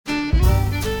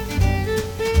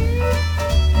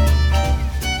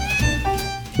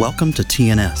Welcome to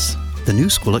TNS, the new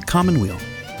school at Commonweal,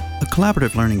 a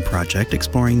collaborative learning project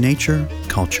exploring nature,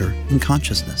 culture, and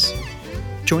consciousness.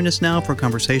 Join us now for a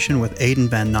conversation with Aidan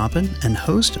Van Noppen and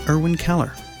host Erwin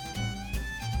Keller.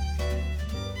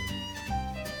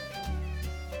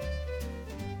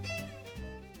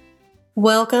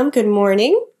 Welcome. Good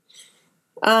morning.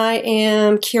 I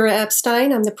am Kira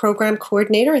Epstein. I'm the program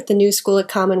coordinator at the New School at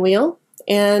Commonweal,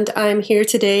 and I'm here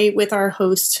today with our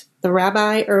host, the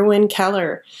Rabbi Erwin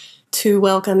Keller, to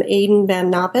welcome Aidan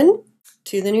Van Noppen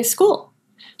to the new school.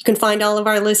 You can find all of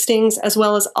our listings as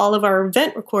well as all of our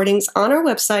event recordings on our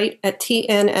website at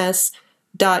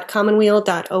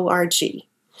tns.commonweal.org.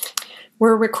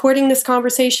 We're recording this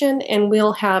conversation, and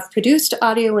we'll have produced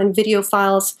audio and video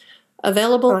files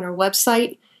available on our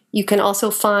website. You can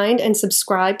also find and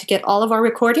subscribe to get all of our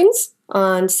recordings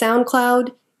on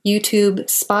SoundCloud, YouTube,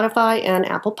 Spotify, and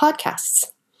Apple Podcasts.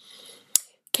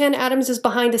 Ken Adams is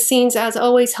behind the scenes, as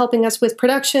always, helping us with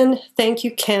production. Thank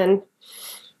you, Ken.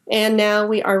 And now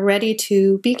we are ready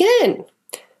to begin.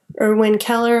 Erwin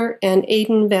Keller and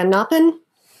Aidan Van Noppen,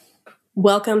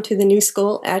 welcome to the new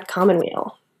school at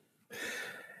Commonweal.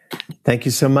 Thank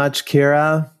you so much,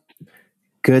 Kira.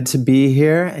 Good to be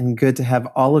here and good to have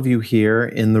all of you here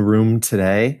in the room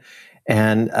today.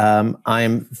 And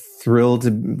I'm thrilled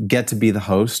to get to be the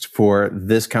host for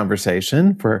this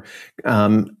conversation, for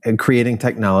creating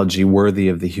technology worthy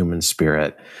of the human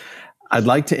spirit. I'd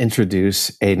like to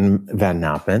introduce Aidan Van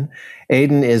Noppen.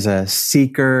 Aidan is a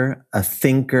seeker, a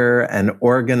thinker, an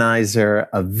organizer,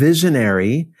 a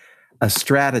visionary, a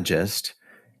strategist,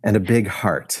 and a big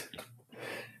heart.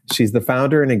 She's the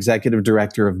founder and executive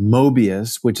director of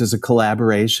Mobius, which is a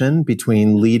collaboration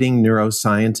between leading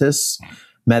neuroscientists,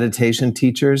 meditation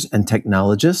teachers, and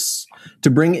technologists to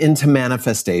bring into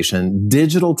manifestation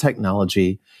digital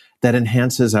technology that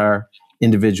enhances our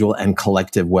individual and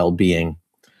collective well-being.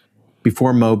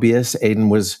 Before Mobius, Aidan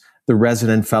was the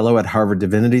resident fellow at Harvard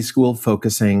Divinity School,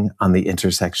 focusing on the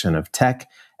intersection of tech,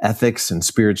 ethics, and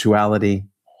spirituality.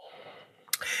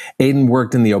 Aidan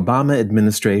worked in the Obama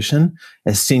administration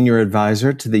as senior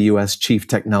advisor to the U.S. Chief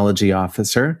Technology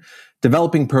Officer,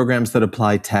 developing programs that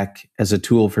apply tech as a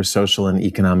tool for social and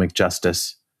economic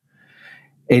justice.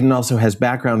 Aidan also has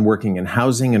background working in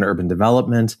housing and urban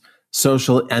development,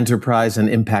 social enterprise and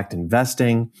impact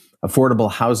investing,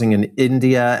 affordable housing in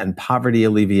India, and poverty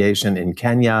alleviation in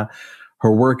Kenya.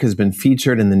 Her work has been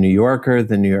featured in The New Yorker,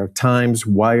 The New York Times,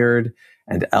 Wired,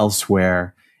 and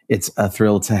elsewhere. It's a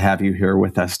thrill to have you here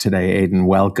with us today, Aidan.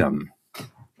 Welcome.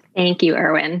 Thank you,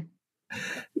 Erwin.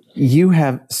 You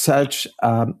have such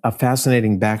a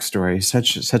fascinating backstory,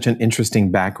 such an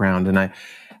interesting background, and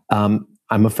I'm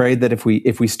afraid that if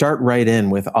we start right in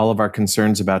with all of our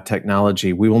concerns about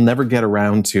technology, we will never get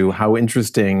around to how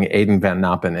interesting Aidan Van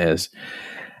Noppen is.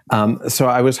 So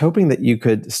I was hoping that you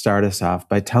could start us off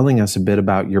by telling us a bit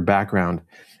about your background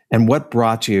and what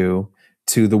brought you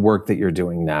to the work that you're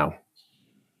doing now.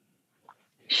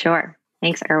 Sure.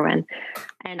 Thanks, Erwin.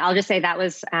 And I'll just say that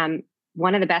was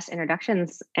one of the best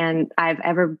introductions I've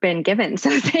ever been given.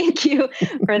 So thank you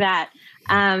for that.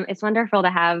 It's wonderful to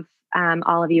have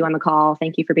all of you on the call.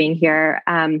 Thank you for being here.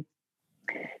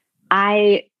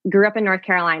 I grew up in North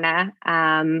Carolina.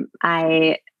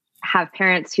 I have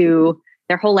parents who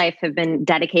their whole life have been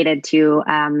dedicated to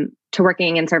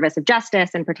working in service of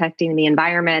justice and protecting the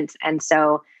environment. And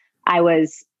so I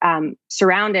was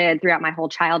surrounded throughout my whole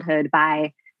childhood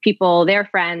by people, their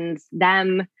friends,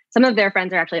 them. Some of their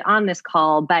friends are actually on this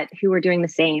call, but who were doing the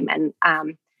same. And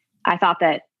I thought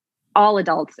that all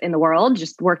adults in the world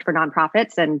just worked for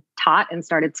nonprofits and taught and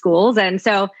started schools. And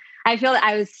so I feel that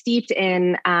I was steeped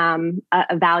in a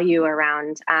value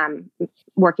around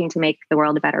working to make the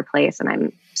world a better place. And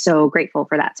I'm so grateful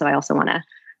for that. So I also want to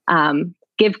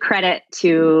give credit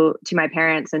to my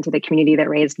parents and to the community that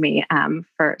raised me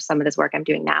for some of this work I'm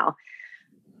doing now.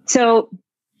 So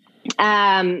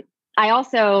I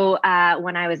also,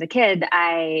 when I was a kid,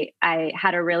 I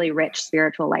had a really rich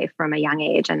spiritual life from a young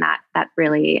age, and that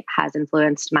really has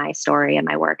influenced my story and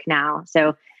my work now.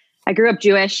 So I grew up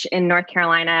Jewish in North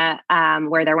Carolina,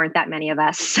 where there weren't that many of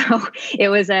us. So it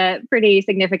was a pretty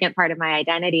significant part of my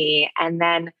identity. And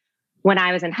then when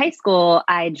I was in high school,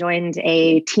 I joined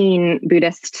a teen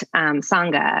Buddhist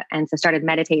Sangha, and so started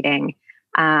meditating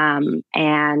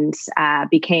and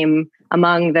became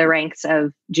among the ranks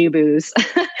of Jubus,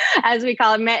 as we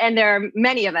call them. And there are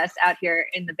many of us out here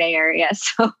in the Bay Area,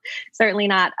 so certainly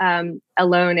not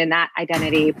alone in that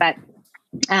identity. But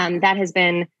that has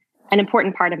been an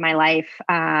important part of my life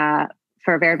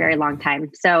for a very, very long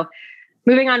time. So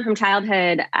moving on from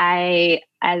childhood,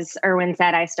 as Erwin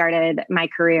said, I started my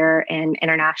career in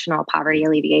international poverty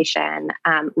alleviation,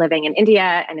 living in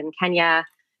India and in Kenya,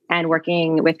 and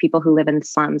working with people who live in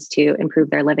slums to improve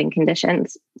their living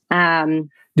conditions.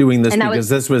 Doing this because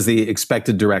this was the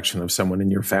expected direction of someone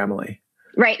in your family.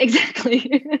 Right,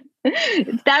 exactly.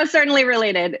 That was certainly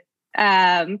related.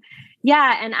 And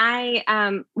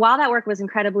while that work was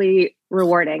incredibly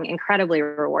rewarding,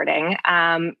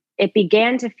 it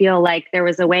began to feel like there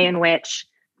was a way in which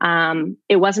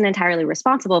it wasn't entirely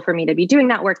responsible for me to be doing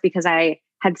that work because I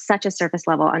had such a surface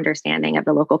level understanding of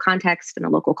the local context and the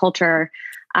local culture.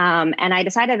 And I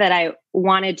decided that I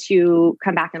wanted to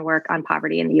come back and work on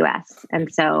poverty in the US.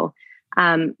 And so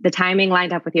the timing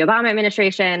lined up with the Obama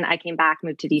administration. I came back,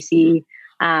 moved to DC,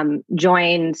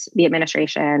 joined the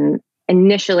administration,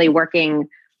 initially working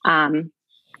on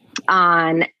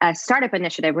a startup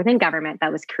initiative within government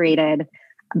that was created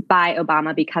by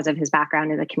Obama because of his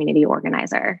background as a community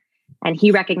organizer. And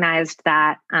he recognized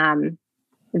that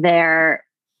the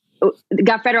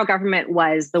federal government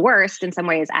was the worst in some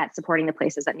ways at supporting the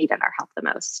places that needed our help the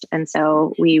most. And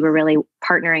so we were really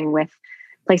partnering with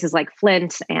places like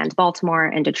Flint and Baltimore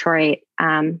and Detroit.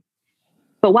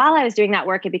 But while I was doing that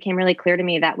work, it became really clear to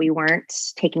me that we weren't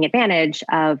taking advantage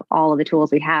of all of the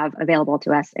tools we have available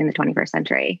to us in the 21st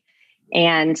century.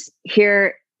 And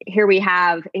here we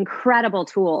have incredible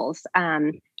tools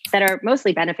that are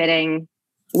mostly benefiting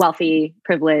wealthy,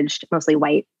 privileged, mostly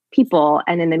white people.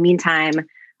 And in the meantime,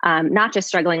 not just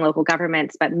struggling local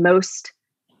governments, but most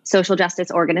social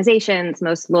justice organizations,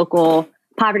 most local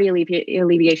poverty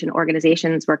alleviation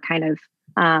organizations were kind of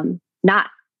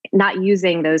not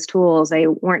using those tools. They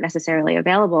weren't necessarily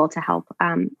available to help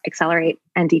accelerate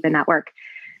and deepen that work.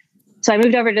 So I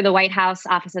moved over to the White House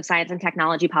Office of Science and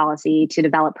Technology Policy to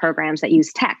develop programs that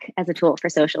use tech as a tool for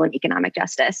social and economic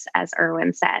justice, as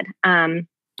Erwin said. And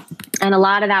a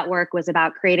lot of that work was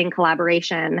about creating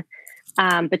collaboration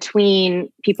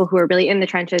between people who are really in the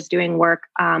trenches doing work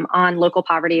on local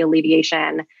poverty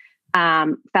alleviation,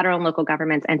 federal and local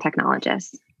governments, and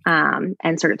technologists,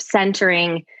 and sort of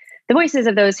centering the voices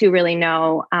of those who really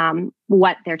know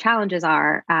what their challenges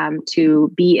are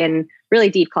to be in really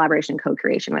deep collaboration,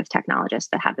 co-creation with technologists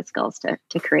that have the skills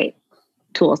to create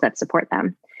tools that support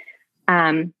them.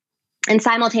 And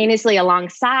simultaneously,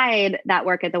 alongside that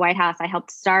work at the White House, I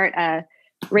helped start a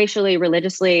racially,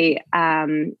 religiously,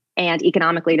 and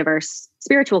economically diverse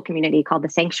spiritual community called the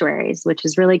Sanctuaries, which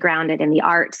is really grounded in the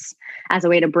arts as a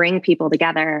way to bring people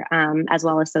together, as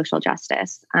well as social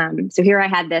justice. So here I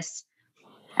had this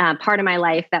part of my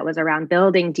life that was around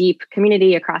building deep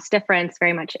community across difference,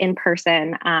 very much in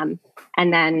person, and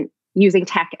then using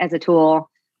tech as a tool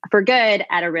for good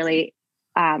at a really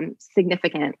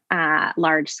significant,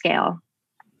 large scale.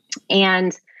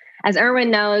 And as Erwin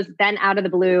knows, then out of the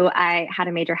blue, I had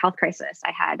a major health crisis.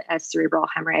 I had a cerebral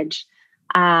hemorrhage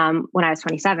when I was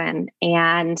 27.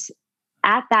 And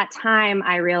at that time,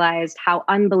 I realized how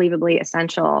unbelievably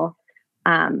essential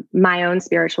my own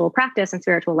spiritual practice and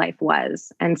spiritual life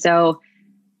was. And so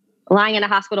lying in a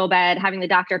hospital bed, having the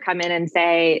doctor come in and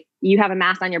say, you have a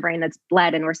mass on your brain that's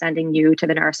bled and we're sending you to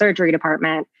the neurosurgery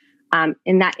department.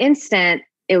 In that instant,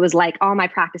 it was like all my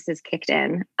practices kicked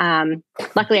in.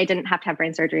 Luckily, I didn't have to have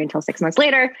brain surgery until 6 months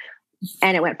later,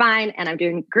 and it went fine, and I'm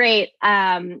doing great.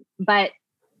 But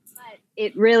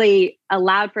it really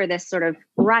allowed for this sort of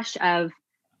rush of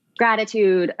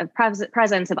gratitude, of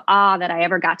presence, of awe that I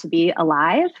ever got to be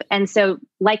alive. And so,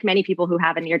 like many people who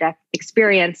have a near-death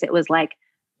experience, it was like,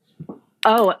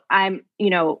 oh, I'm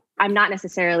not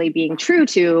necessarily being true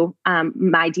to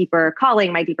my deeper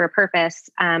calling, my deeper purpose.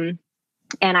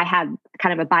 And I had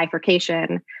kind of a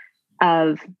bifurcation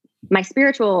of my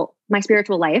spiritual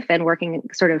life and working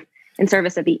sort of in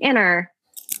service of the inner,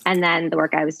 and then the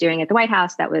work I was doing at the White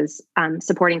House that was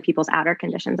supporting people's outer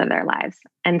conditions of their lives.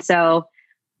 And so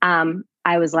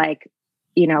I was like,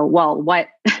 well, what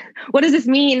does this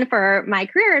mean for my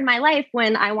career and my life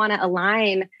when I want to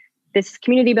align this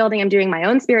community building I'm doing, my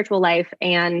own spiritual life,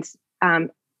 and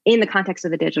in the context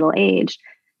of the digital age?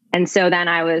 And so then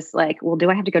I was like, well, do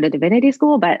I have to go to divinity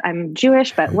school? But I'm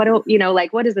Jewish, but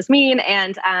what does this mean?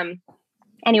 And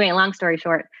anyway, long story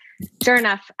short, sure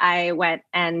enough, I went,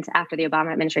 and after the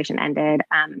Obama administration ended,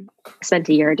 spent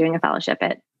a year doing a fellowship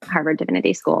at Harvard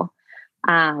Divinity School,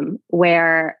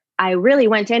 where I really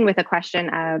went in with a question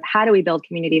of how do we build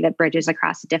community that bridges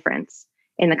across difference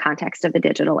in the context of the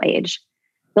digital age?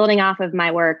 Building off of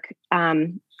my work,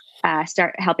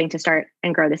 helping to start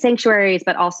and grow the Sanctuaries,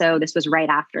 but also this was right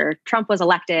after Trump was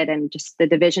elected, and just the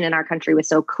division in our country was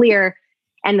so clear,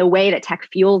 and the way that tech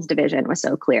fuels division was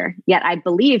so clear. Yet I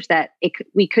believed that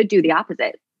we could do the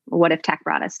opposite. What if tech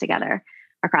brought us together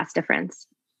across difference?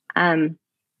 And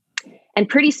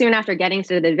pretty soon after getting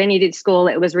to the Divinity School,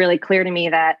 it was really clear to me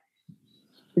that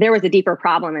there was a deeper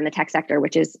problem in the tech sector,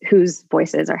 which is whose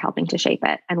voices are helping to shape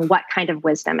it and what kind of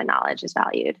wisdom and knowledge is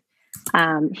valued.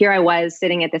 Here I was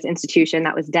sitting at this institution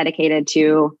that was dedicated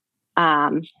to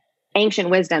ancient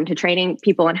wisdom, to training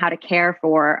people in how to care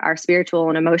for our spiritual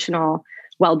and emotional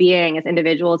well-being as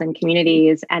individuals and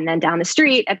communities. And then down the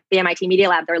street at the MIT Media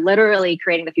Lab, they're literally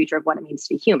creating the future of what it means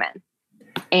to be human.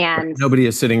 And nobody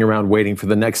is sitting around waiting for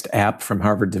the next app from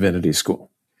Harvard Divinity School.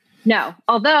 No,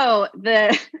 although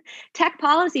the tech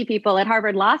policy people at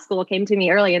Harvard Law School came to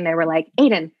me early and they were like,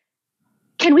 Aiden,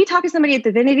 can we talk to somebody at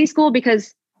Divinity School?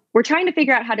 Because we're trying to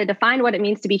figure out how to define what it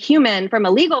means to be human from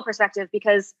a legal perspective,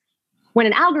 because when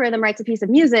an algorithm writes a piece of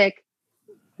music,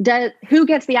 who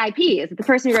gets the IP? Is it the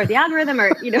person who wrote the algorithm?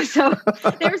 Or, so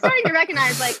they were starting to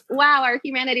recognize like, wow, our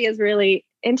humanity is really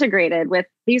integrated with,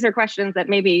 these are questions that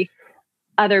maybe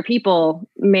other people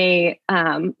may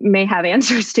have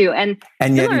answers to. And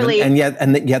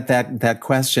yet that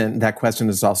question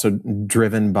is also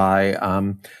driven by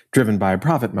a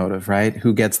profit motive, right?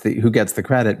 Who gets the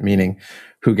credit, meaning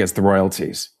who gets the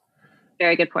royalties?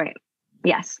 Very good point.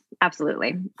 Yes,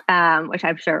 absolutely. Which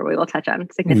I'm sure we will touch on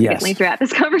significantly throughout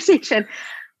this conversation.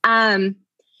 And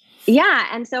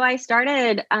so I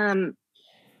started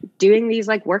doing these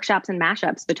like workshops and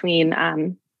mashups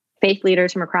between faith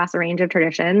leaders from across a range of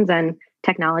traditions and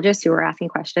technologists who were asking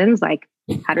questions like,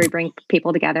 how do we bring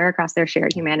people together across their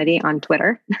shared humanity on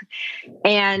Twitter?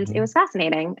 And it was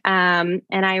fascinating. And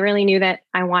I really knew that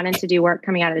I wanted to do work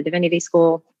coming out of the Divinity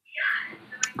School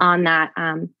on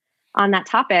that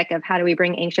topic of how do we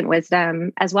bring ancient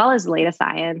wisdom as well as the latest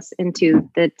science into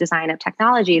the design of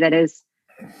technology that is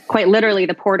quite literally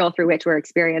the portal through which we're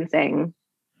experiencing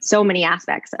so many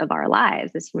aspects of our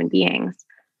lives as human beings.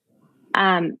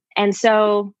 And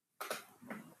so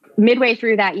midway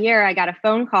through that year, I got a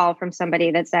phone call from somebody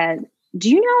that said, do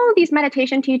you know these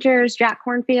meditation teachers, Jack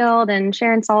Kornfield and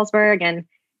Sharon Salzberg? And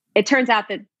it turns out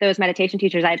that those meditation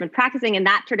teachers, I had been practicing in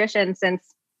that tradition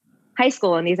since high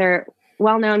school. And these are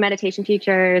well-known meditation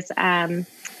teachers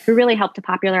who really helped to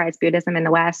popularize Buddhism in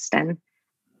the West. And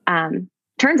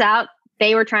turns out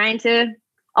they were trying to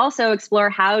also explore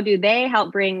how do they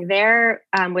help bring their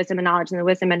wisdom and knowledge and the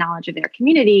wisdom and knowledge of their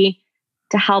community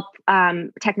to help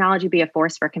technology be a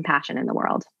force for compassion in the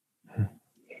world.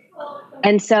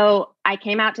 And so I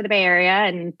came out to the Bay Area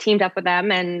and teamed up with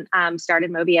them and started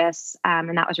Mobius.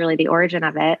 And that was really the origin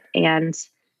of it. And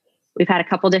we've had a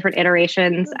couple different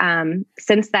iterations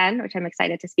since then, which I'm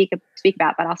excited to speak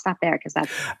about, but I'll stop there because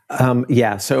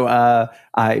that's... So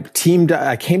I came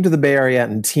to the Bay Area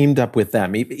and teamed up with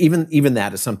them. Even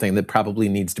that is something that probably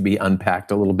needs to be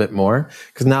unpacked a little bit more,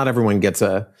 because not everyone gets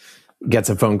a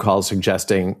phone call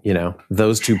suggesting,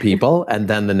 those two people, and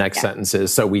then the next sentence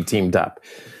is, so we teamed up.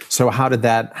 So how did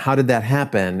that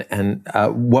happen? And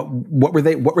what were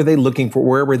they looking for?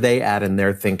 Where were they at in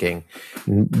their thinking?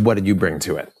 And what did you bring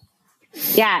to it?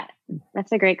 Yeah,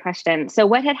 that's a great question. So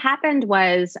what had happened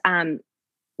was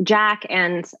Jack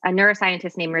and a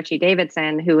neuroscientist named Richie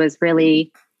Davidson, who was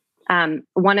really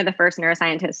one of the first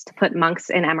neuroscientists to put monks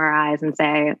in MRIs and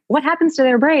say, what happens to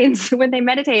their brains when they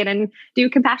meditate and do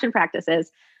compassion practices?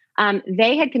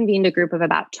 They had convened a group of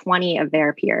about 20 of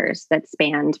their peers that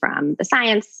spanned from the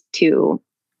science to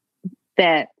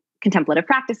the contemplative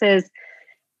practices.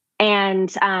 And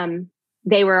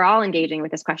they were all engaging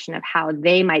with this question of how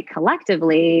they might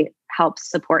collectively help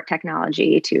support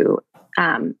technology to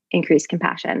increase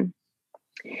compassion.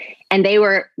 And they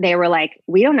were like,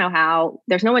 we don't know how,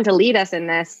 there's no one to lead us in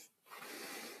this.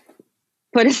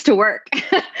 Put us to work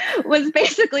was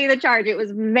basically the charge. It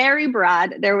was very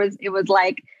broad. It was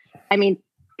like,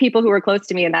 people who were close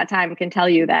to me in that time can tell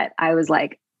you that I was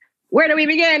like, where do we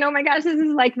begin? Oh my gosh, this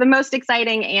is like the most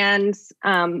exciting and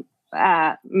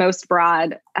most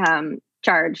broad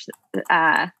charge.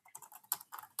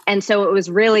 And so it was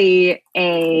really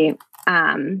a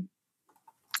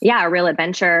real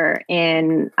adventure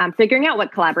in figuring out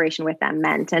what collaboration with them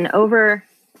meant. And over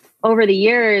the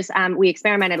years, we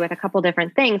experimented with a couple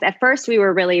different things. At first, we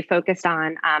were really focused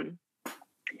on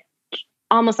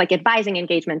almost like advising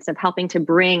engagements of helping to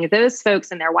bring those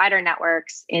folks and their wider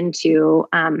networks into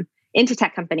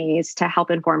tech companies to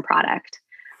help inform product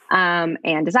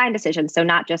and design decisions. So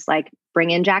not just like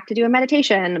bring in Jack to do a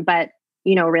meditation, but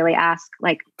really ask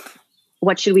like,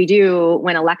 what should we do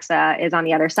when Alexa is on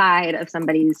the other side of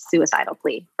somebody's suicidal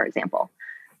plea, for example?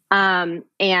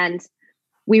 And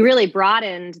we really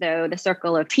broadened, though, the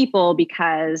circle of people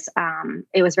because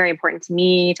it was very important to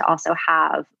me to also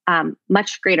have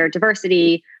much greater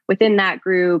diversity within that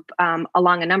group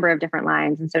along a number of different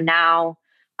lines. And so now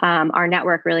our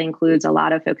network really includes a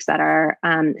lot of folks that are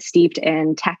steeped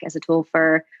in tech as a tool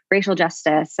for racial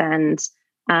justice and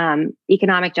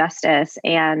economic justice,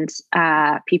 and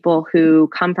people who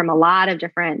come from a lot of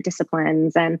different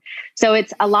disciplines. And so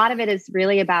a lot of it is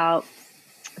really about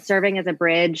serving as a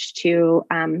bridge to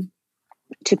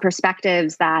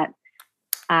perspectives that,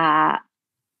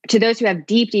 to those who have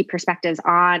deep perspectives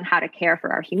on how to care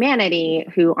for our humanity,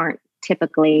 who aren't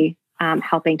typically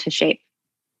helping to shape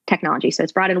technology. So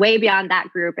it's broadened way beyond that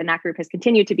group, and that group has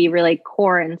continued to be really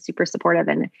core and super supportive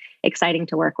and exciting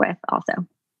to work with also.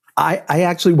 I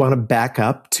actually want to back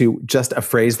up to just a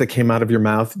phrase that came out of your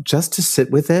mouth, just to sit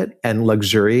with it and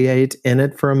luxuriate in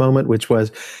it for a moment, which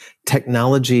was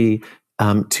technology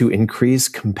to increase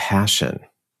compassion.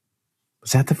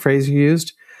 Was that the phrase you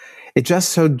used? It just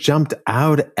so jumped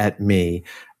out at me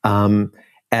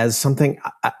as something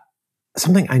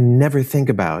I never think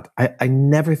about. I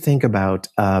never think about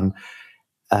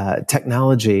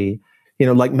technology.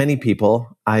 Like many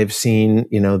people, I've seen,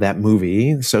 that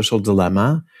movie, The Social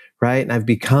Dilemma, right? And I've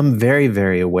become very,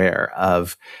 very aware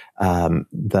of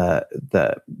the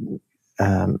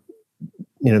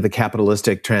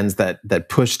capitalistic trends that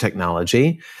push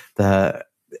technology,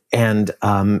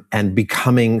 and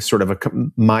becoming sort of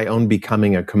my own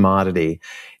becoming a commodity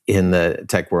in the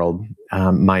tech world,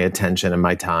 my attention and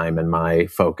my time and my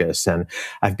focus. And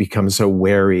I've become so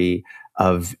wary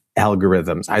of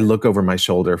algorithms. I look over my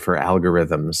shoulder for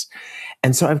algorithms.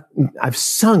 And so I've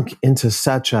sunk into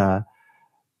such a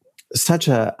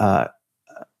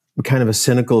kind of a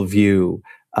cynical view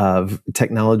of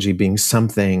technology being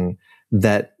something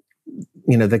that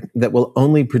that will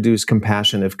only produce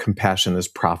compassion if compassion is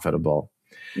profitable.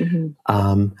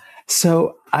 Mm-hmm.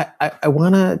 So I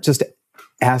want to just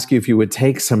ask you if you would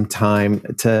take some time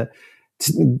to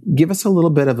give us a little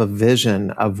bit of a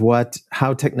vision of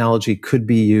how technology could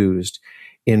be used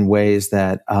in ways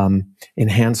that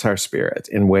enhance our spirit,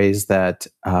 in ways that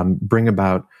bring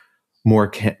about more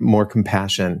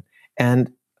compassion,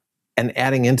 and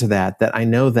adding into that I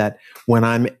know that when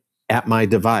I'm at my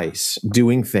device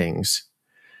doing things,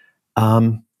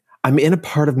 I'm in a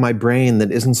part of my brain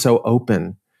that isn't so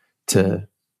open to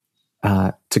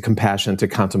compassion, to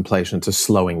contemplation, to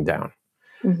slowing down.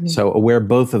 Mm-hmm. So aware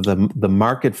both of the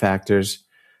market factors,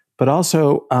 but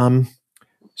also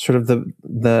sort of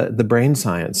the brain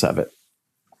science of it.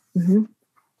 Mm-hmm.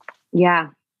 Yeah,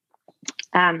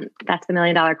 that's the $1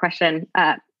 million question.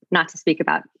 Not to speak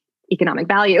about economic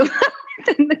value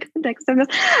in the context of this.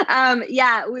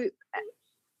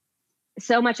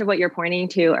 So much of what you're pointing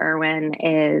to, Erwin,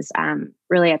 is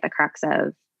really at the crux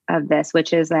of this,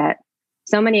 which is that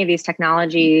so many of these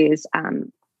technologies,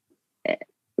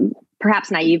 perhaps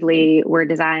naively, were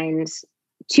designed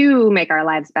to make our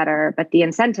lives better, but the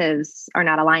incentives are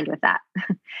not aligned with that.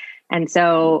 And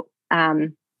so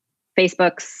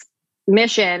Facebook's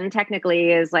mission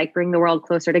technically is like bring the world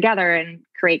closer together and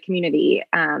create community.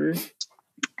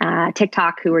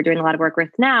 TikTok, who we're doing a lot of work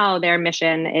with now, their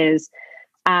mission is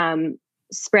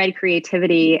spread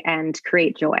creativity and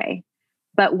create joy.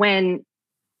 But when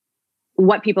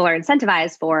what people are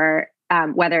incentivized for,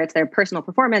 whether it's their personal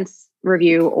performance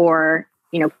review or,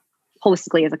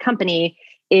 holistically as a company,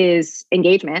 is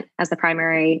engagement as the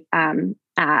primary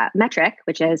metric,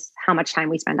 which is how much time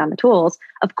we spend on the tools,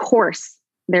 of course,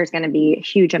 there's going to be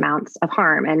huge amounts of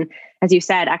harm. And as you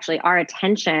said, actually, our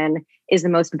attention is the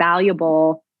most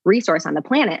valuable resource on the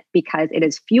planet because it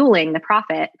is fueling the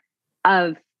profit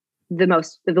of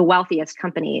the wealthiest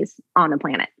companies on the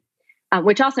planet,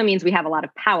 which also means we have a lot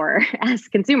of power as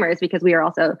consumers because we are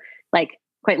also like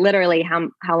quite literally how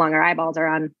long our eyeballs are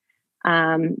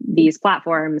on these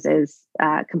platforms is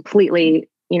completely,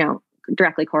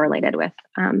 directly correlated with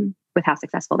how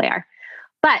successful they are.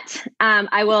 But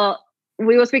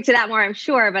we will speak to that more, I'm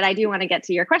sure. But I do want to get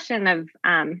to your question of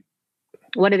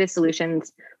what do the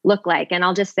solutions look like? And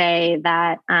I'll just say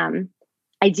that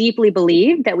I deeply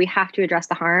believe that we have to address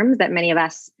the harms that many of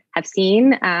us have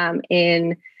seen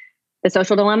in the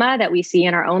social dilemma, that we see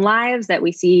in our own lives, that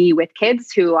we see with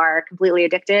kids who are completely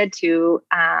addicted to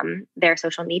their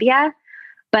social media.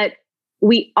 But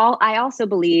I also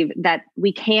believe that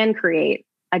we can create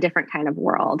a different kind of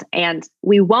world, and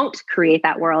we won't create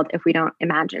that world if we don't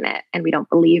imagine it and we don't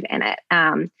believe in it.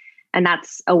 And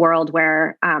that's a world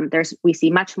where we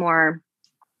see much more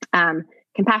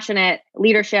compassionate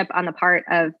leadership on the part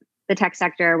of the tech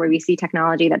sector, where we see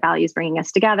technology that values bringing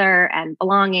us together and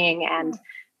belonging and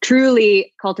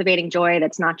truly cultivating joy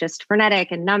that's not just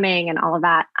frenetic and numbing and all of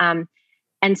that.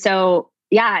 And so,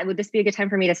 would this be a good time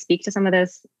for me to speak to some of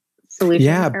those solutions,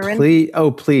 Yeah, Erwin? please.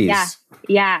 Oh, please.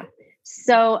 Yeah.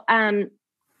 So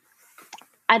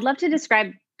I'd love to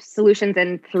describe solutions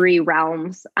in three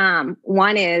realms.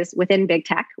 One is within big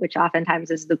tech, which oftentimes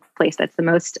is the place that's the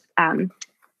most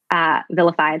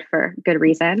vilified for good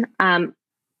reason.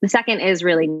 The second is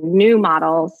really new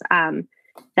models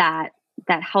that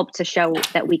help to show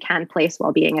that we can place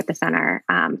well-being at the center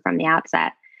from the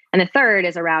outset. And the third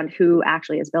is around who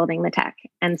actually is building the tech.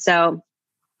 And so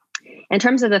in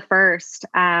terms of the first,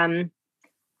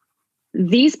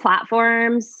 these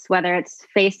platforms, whether it's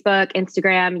Facebook,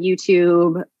 Instagram,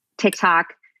 YouTube,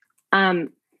 TikTok,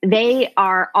 they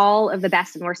are all of the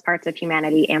best and worst parts of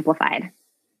humanity amplified.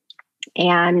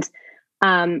 And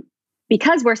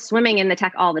because we're swimming in the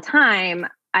tech all the time,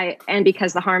 and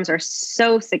because the harms are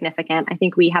so significant, I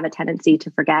think we have a tendency to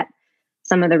forget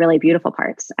some of the really beautiful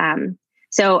parts.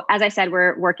 So as I said,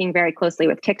 we're working very closely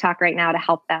with TikTok right now to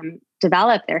help them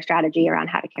develop their strategy around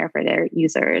how to care for their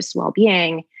users'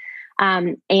 well-being.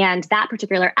 And that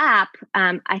particular app,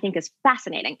 I think, is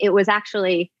fascinating. It was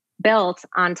actually built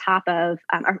on top of,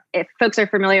 if folks are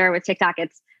familiar with TikTok,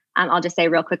 it's, I'll just say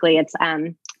real quickly, it's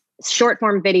short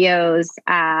form videos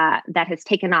that has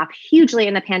taken off hugely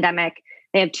in the pandemic.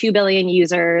 They have 2 billion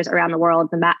users around the world,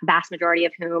 the vast majority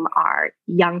of whom are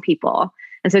young people.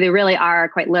 And so they really are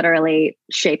quite literally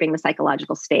shaping the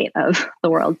psychological state of the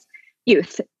world's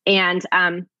youth. And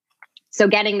so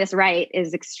getting this right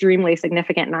is extremely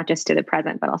significant, not just to the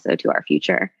present, but also to our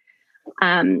future.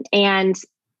 And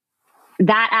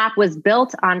that app was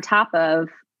built on top of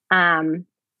an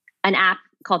app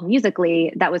called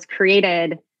Musical.ly that was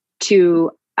created to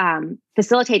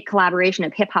facilitate collaboration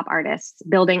of hip hop artists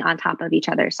building on top of each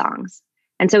other's songs.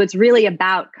 And so it's really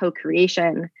about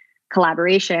co-creation,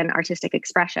 collaboration, artistic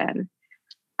expression.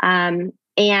 And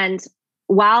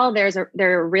while there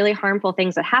are really harmful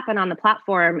things that happen on the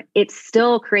platform, it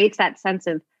still creates that sense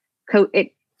of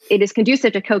it is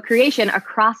conducive to co-creation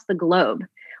across the globe,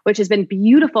 which has been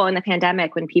beautiful in the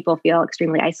pandemic when people feel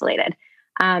extremely isolated.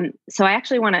 So I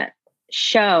actually want to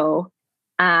show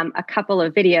a couple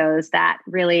of videos that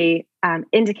really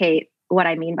indicate what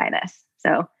I mean by this. So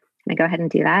can I go ahead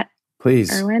and do that? Please.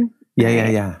 Erwin?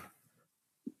 Yeah.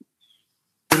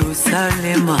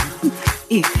 Jerusalema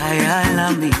ikhaya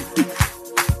lami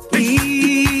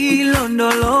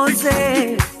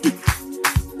ilondoloze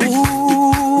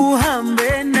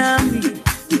uhambe nami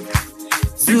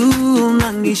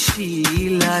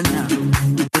zungangishilana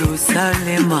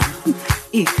Jerusalema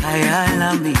ikhaya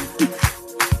lami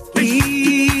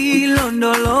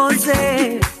ilondoloze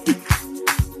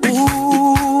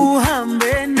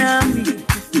uhambe nami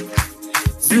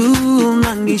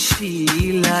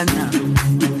zungangishilana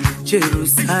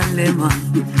Jerusalema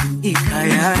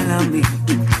ikhaya lami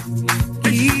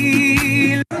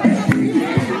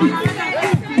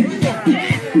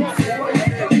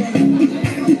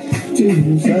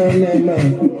Jerusalema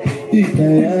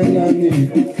ikhaya lami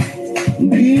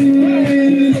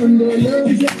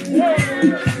ilondoloze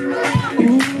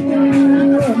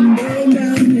uhambe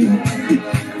nami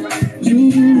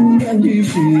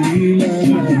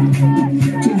zungangishilana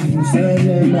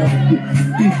Jerusalema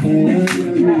ikhaya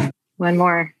lami. One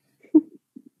more.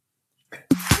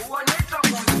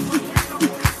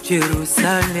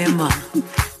 Jerusalema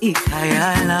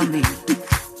ikhaya lami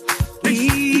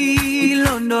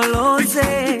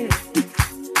ilondoloze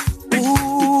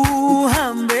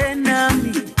uhambe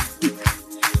nami.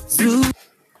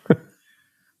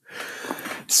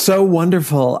 So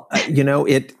wonderful.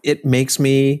 It makes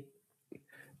me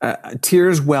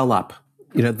tears well up.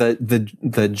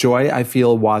 The joy I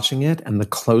feel watching it and the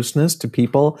closeness to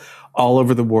people all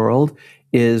over the world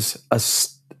is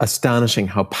astonishing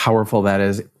how powerful that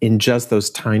is in just those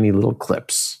tiny little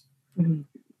clips. Mm-hmm.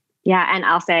 Yeah. And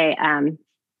I'll say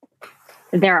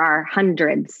there are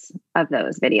hundreds of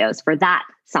those videos for that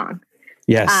song.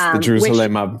 Yes, the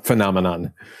Jerusalem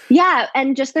phenomenon. Yeah.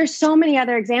 And just there's so many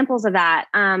other examples of that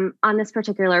on this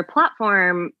particular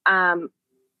platform,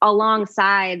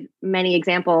 alongside many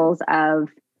examples of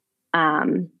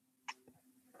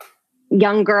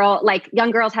young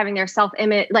girls having their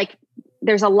self-image. Like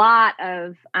there's a lot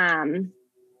of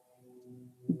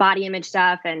body image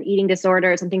stuff and eating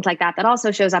disorders and things like that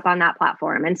also shows up on that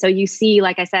platform. And so you see,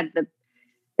 like I said,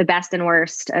 the best and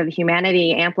worst of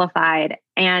humanity amplified.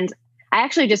 And I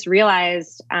actually just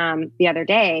realized the other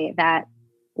day that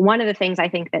one of the things I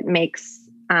think that makes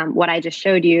what I just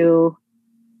showed you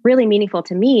really meaningful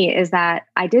to me is that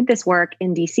I did this work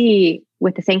in DC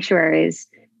with the sanctuaries,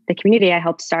 the community I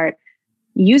helped start,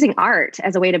 using art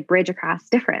as a way to bridge across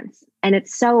difference. And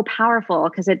it's so powerful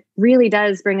because it really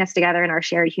does bring us together in our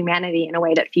shared humanity in a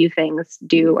way that few things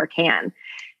do or can.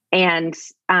 And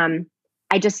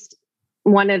I just,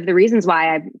 one of the reasons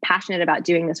why I'm passionate about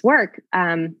doing this work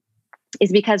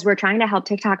is because we're trying to help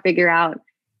TikTok figure out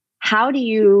how do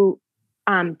you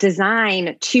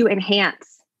design to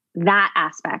enhance that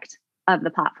aspect of the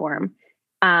platform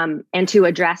and to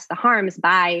address the harms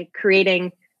by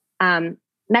creating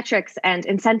metrics and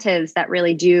incentives that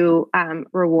really do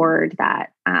reward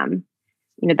that,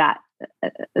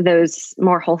 those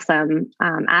more wholesome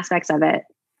aspects of it.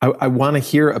 I want to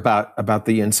hear about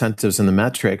the incentives and the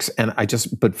metrics, and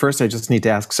but first I just need to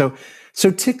ask. So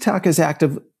TikTok is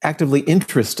actively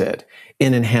interested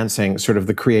in enhancing sort of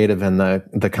the creative and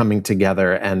the coming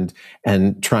together and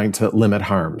trying to limit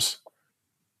harms.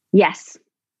 Yes,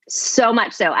 so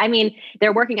much so. I mean,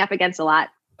 they're working up against a lot,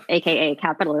 aka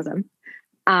capitalism.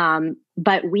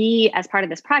 But we, as part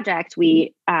of this project,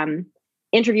 we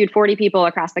interviewed 40 people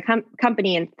across the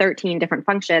company in 13 different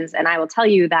functions, and I will tell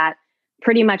you that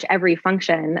pretty much every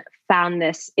function found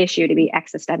this issue to be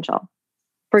existential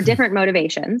for different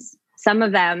motivations. Some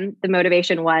of them, the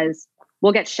motivation was,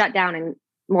 we'll get shut down in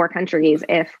more countries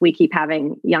if we keep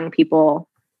having young people,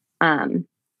 quite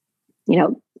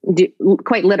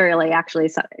literally actually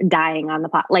dying on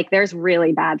the Like there's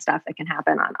really bad stuff that can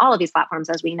happen on all of these platforms,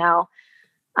 as we know.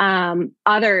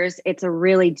 Others, it's a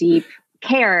really deep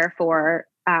care for,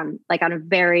 on a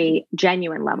very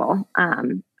genuine level,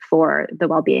 for the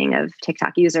well-being of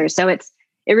TikTok users. So it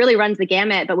really runs the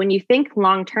gamut. But when you think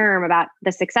long-term about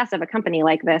the success of a company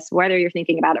like this, whether you're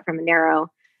thinking about it from a narrow,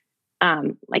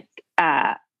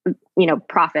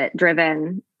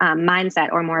 profit-driven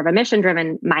mindset or more of a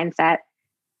mission-driven mindset,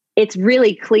 it's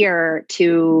really clear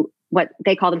to what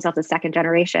they call themselves a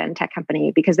second-generation tech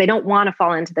company, because they don't want to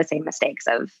fall into the same mistakes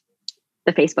of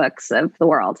the Facebooks of the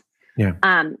world. Yeah.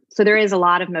 So there is a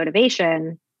lot of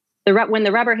motivation. When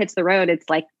the rubber hits the road, it's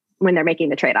like when they're making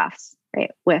the trade-offs,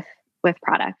 right, with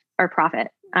product or profit.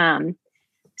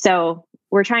 So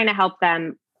we're trying to help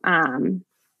them. I'm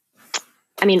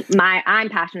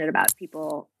passionate about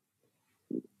people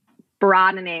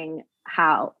broadening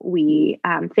how we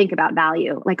think about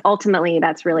value. Like ultimately,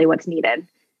 that's really what's needed.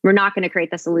 We're not going to create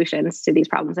the solutions to these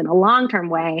problems in a long-term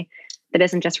way that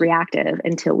isn't just reactive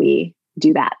until we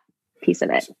do that piece of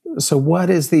it. So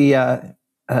what is the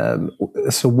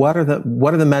what are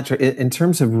the metrics in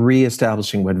terms of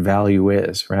reestablishing what value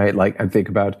is, right? Like I think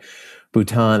about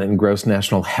Bhutan and gross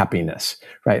national happiness,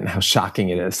 right? And how shocking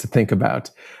it is to think about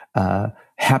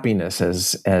happiness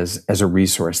as a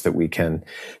resource that we can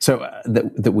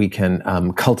that we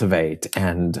can cultivate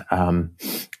and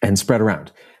spread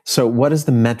around. So what is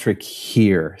the metric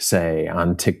here, say,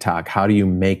 on TikTok? How do you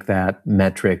make that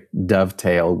metric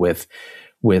dovetail with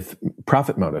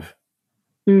profit motive?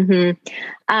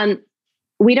 Mm-hmm.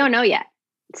 We don't know yet.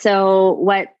 So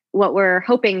what we're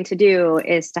hoping to do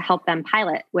is to help them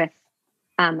pilot with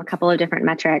a couple of different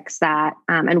metrics that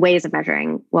and ways of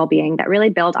measuring well-being that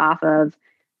really build off of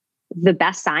the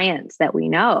best science that we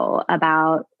know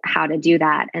about how to do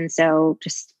that. And so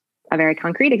just a very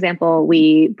concrete example,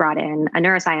 we brought in a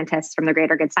neuroscientist from the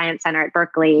Greater Good Science Center at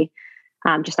Berkeley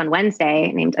just on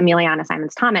Wednesday, named Emiliana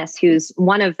Simons-Thomas, who's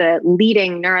one of the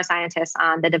leading neuroscientists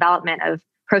on the development of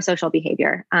pro-social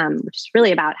behavior, which is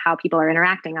really about how people are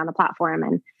interacting on the platform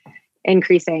and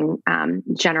increasing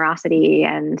generosity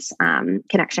and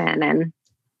connection and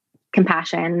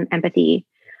compassion, empathy.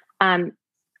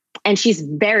 And she's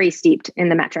very steeped in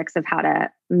the metrics of how to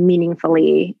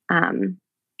meaningfully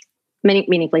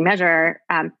measure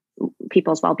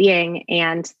people's well-being.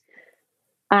 And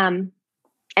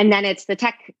then it's the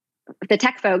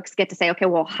tech folks get to say, okay,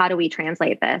 well, how do we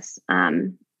translate this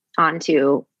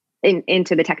into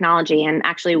the technology? And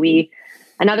actually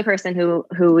another person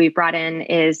who we brought in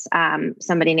is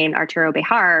somebody named Arturo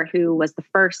Bejar, who was the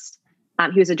first,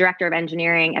 he was a director of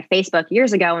engineering at Facebook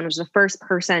years ago and was the first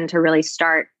person to really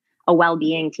start a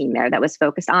well-being team there that was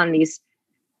focused on these,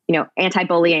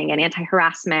 anti-bullying and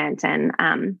anti-harassment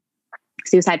and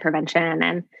suicide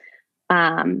prevention.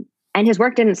 And his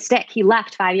work didn't stick. He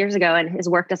left 5 years ago and his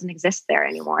work doesn't exist there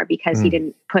anymore because he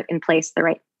didn't put in place the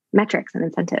right metrics and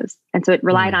incentives. And so it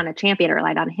relied on a champion, it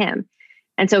relied on him.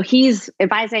 And so he's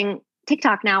advising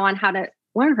TikTok now on how to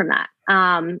learn from that.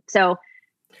 So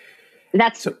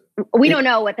we don't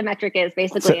know what the metric is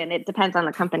basically, and it depends on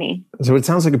the company. So it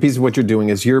sounds like a piece of what you're doing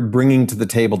is you're bringing to the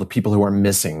table the people who are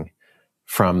missing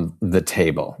from the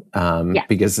table,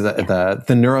 because the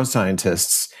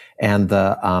neuroscientists and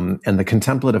the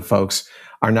contemplative folks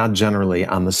are not generally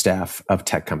on the staff of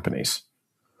tech companies.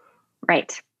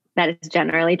 Right. That is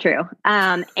generally true.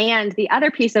 And the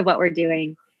other piece of what we're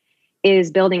doing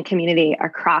is building community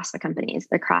across the companies,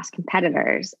 across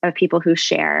competitors, of people who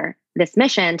share this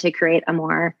mission to create a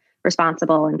more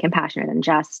responsible and compassionate and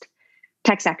just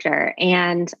tech sector.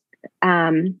 And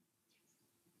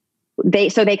they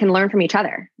can learn from each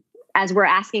other as we're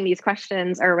asking these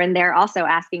questions, or when they're also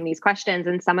asking these questions,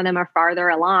 and some of them are farther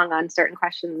along on certain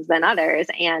questions than others.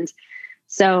 And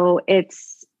so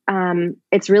it's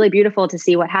really beautiful to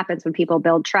see what happens when people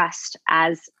build trust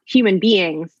as human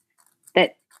beings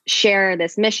that share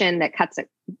this mission that cuts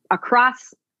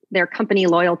across their company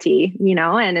loyalty,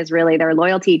 and is really their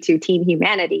loyalty to team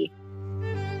humanity.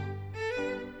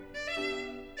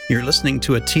 You're listening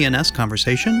to a TNS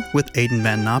conversation with Aidan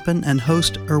Van Noppen and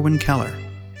host Erwin Keller.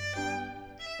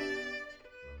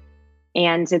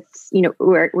 And it's,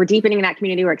 we're deepening that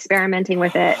community, we're experimenting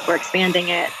with it, we're expanding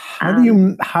it. How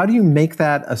do you make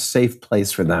that a safe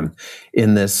place for them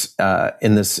in this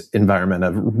environment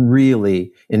of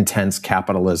really intense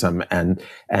capitalism and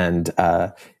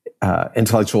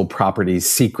intellectual property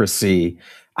secrecy?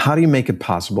 How do you make it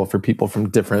possible for people from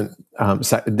different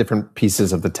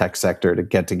pieces of the tech sector to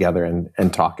get together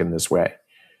and talk in this way?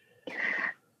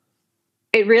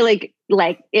 It really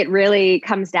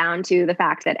comes down to the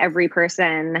fact that every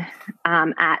person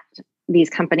at these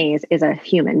companies is a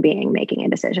human being making a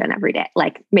decision every day,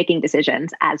 like making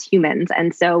decisions as humans.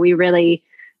 And so it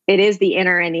is the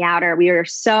inner and the outer. We are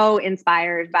so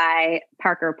inspired by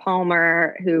Parker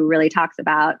Palmer, who really talks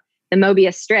about the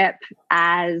Mobius strip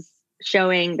as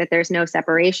showing that there's no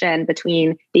separation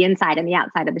between the inside and the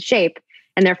outside of the shape.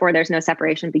 And therefore there's no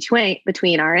separation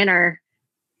between our inner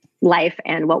life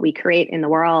and what we create in the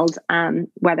world,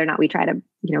 whether or not we try to,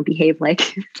 behave like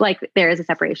there is a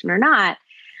separation or not.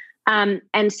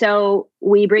 And so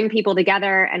we bring people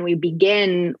together and we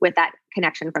begin with that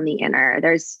connection from the inner.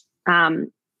 There's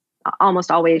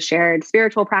almost always shared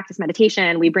spiritual practice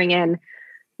meditation. We bring in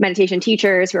meditation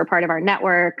teachers who are part of our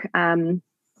network.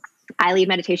 I lead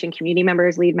meditation, community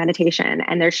members lead meditation,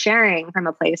 and they're sharing from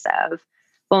a place of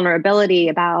vulnerability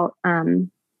about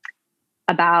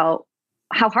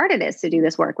how hard it is to do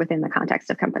this work within the context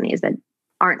of companies that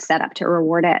aren't set up to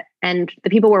reward it. And the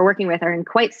people we're working with are in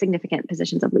quite significant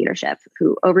positions of leadership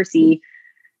who oversee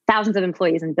thousands of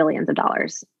employees and billions of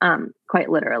dollars, quite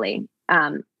literally.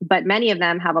 But many of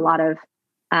them have a lot of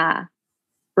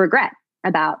regret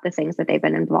about the things that they've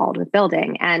been involved with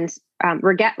building. And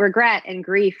regret and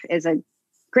grief is a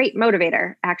great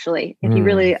motivator, actually, if you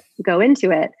really go into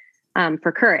it,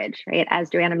 for courage, right? As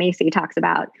Joanna Macy talks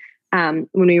about, when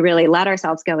we really let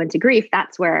ourselves go into grief,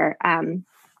 that's where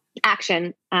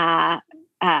action comes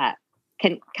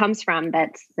from.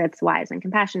 That's wise and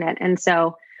compassionate. And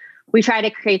so we try to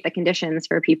create the conditions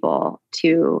for people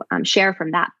to share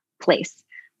from that place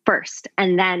first,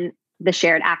 and then the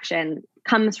shared action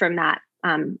comes from that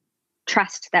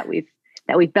trust that we've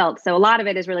built. So a lot of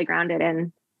it is really grounded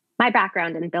in my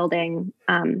background in building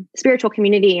spiritual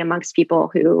community amongst people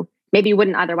who maybe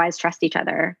wouldn't otherwise trust each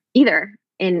other either.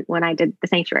 When I did the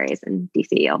sanctuaries in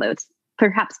DC, although it's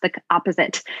perhaps the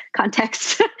opposite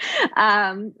context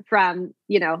from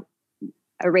a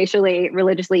racially,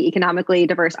 religiously, economically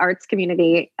diverse arts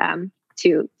community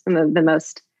to some of the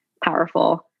most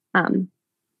powerful,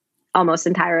 almost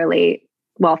entirely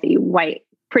wealthy, white,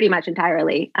 pretty much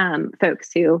entirely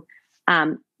folks who.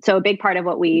 So a big part of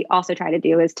what we also try to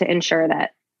do is to ensure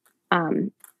that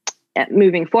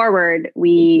moving forward,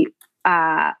 we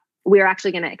are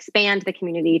actually going to expand the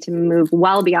community to move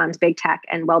well beyond big tech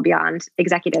and well beyond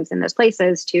executives in those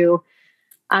places to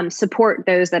support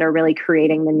those that are really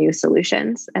creating the new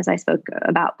solutions, as I spoke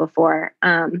about before,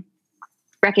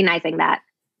 recognizing that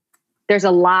there's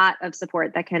a lot of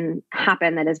support that can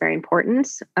happen that is very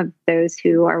important of those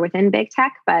who are within big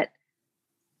tech. But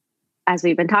as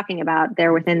we've been talking about,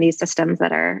 they're within these systems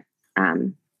that are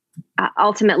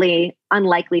ultimately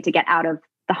unlikely to get out of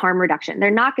the harm reduction.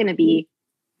 They're not going to be,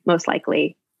 most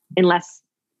likely, unless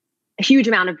a huge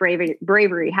amount of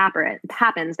bravery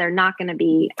happens, they're not going to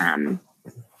be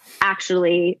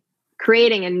actually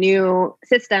creating a new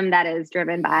system that is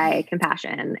driven by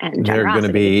compassion and generosity. They're going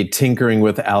to be tinkering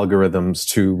with algorithms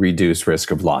to reduce risk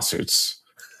of lawsuits.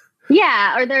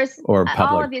 Yeah, or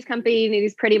public. All of these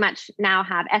companies pretty much now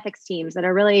have ethics teams that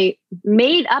are really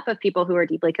made up of people who are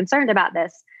deeply concerned about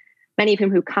this, many of whom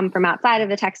who come from outside of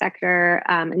the tech sector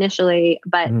initially,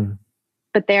 but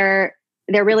they're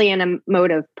really in a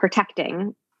mode of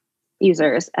protecting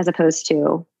users as opposed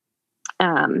to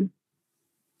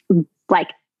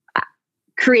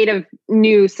creative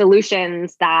new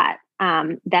solutions that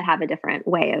have a different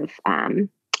way of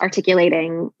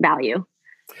articulating value.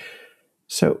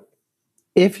 So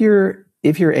if you're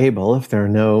able, if there are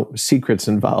no secrets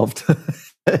involved,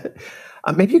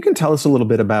 Maybe you can tell us a little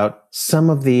bit about some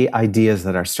of the ideas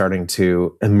that are starting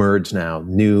to emerge now,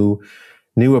 new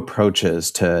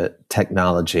approaches to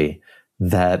technology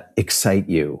that excite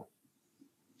you.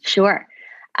 Sure.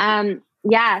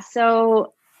 Yeah.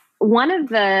 So one of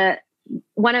the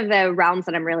realms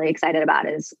that I'm really excited about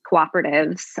is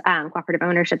cooperatives, cooperative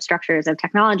ownership structures of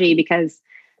technology, because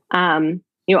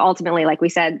ultimately, like we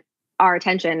said, our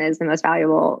attention is the most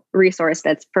valuable resource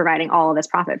that's providing all of this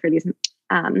profit for these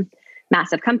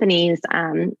massive companies.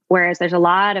 Whereas there's a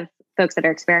lot of folks that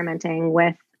are experimenting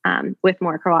with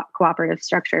more cooperative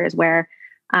structures where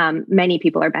many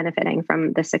people are benefiting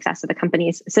from the success of the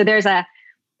companies. So there's a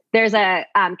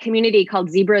community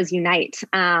called Zebras Unite,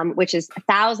 which is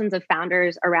thousands of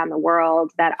founders around the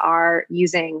world that are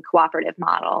using cooperative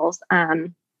models.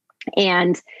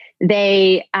 And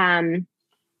they,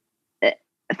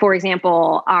 for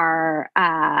example,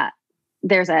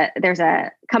 there's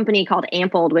a company called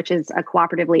Ampled, which is a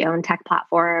cooperatively owned tech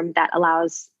platform that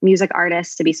allows music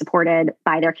artists to be supported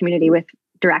by their community with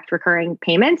direct recurring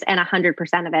payments, and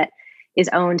 100% of it is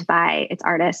owned by its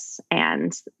artists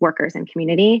and workers and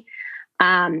community.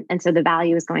 And so the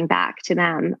value is going back to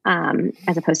them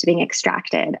as opposed to being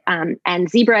extracted. And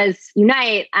Zebras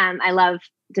Unite, I love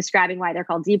describing why they're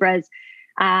called zebras.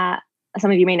 Some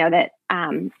of you may know that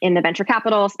in the venture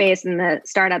capital space, in the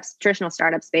traditional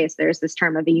startup space, there's this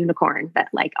term of a unicorn, that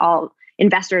like all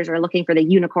investors are looking for the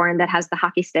unicorn that has the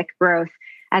hockey stick growth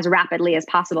as rapidly as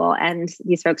possible. And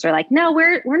these folks are like, no,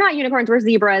 we're not unicorns, we're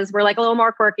zebras. We're like a little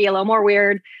more quirky, a little more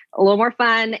weird, a little more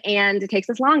fun. And it takes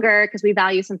us longer because we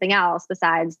value something else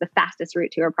besides the fastest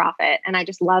route to a profit. And I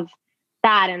just love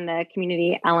that, and the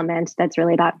community element that's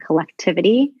really about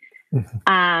collectivity.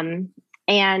 Mm-hmm.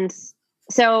 And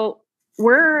so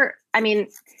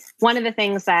one of the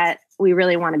things that we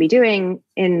really want to be doing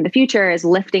in the future is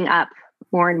lifting up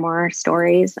more and more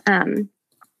stories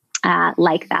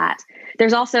like that.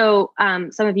 There's also,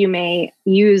 some of you may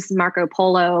use Marco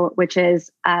Polo, which is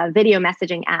a video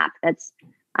messaging app that's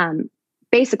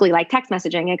basically like text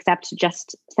messaging, except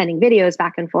just sending videos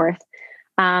back and forth.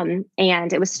 And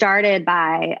it was started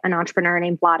by an entrepreneur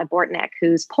named Vlada Bortnik,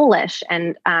 who's Polish.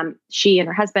 And she and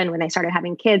her husband, when they started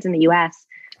having kids in the US,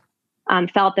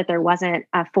 felt that there wasn't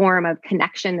a form of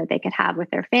connection that they could have with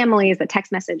their families. The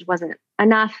text message wasn't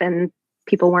enough, and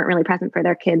people weren't really present for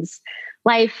their kids'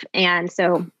 life. And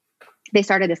so they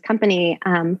started this company,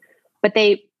 but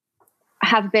they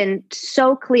have been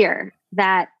so clear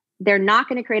that they're not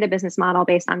going to create a business model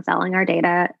based on selling our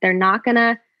data. They're not going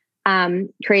to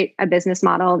create a business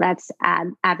model that's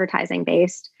advertising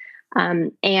based.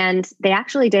 And they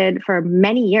actually did for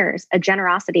many years a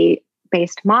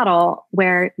generosity-based model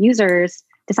where users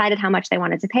decided how much they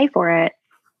wanted to pay for it.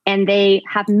 And they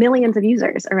have millions of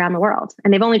users around the world.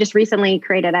 And they've only just recently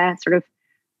created a sort of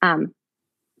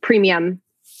premium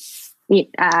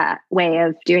way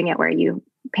of doing it where you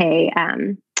pay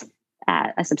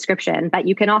a subscription, but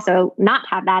you can also not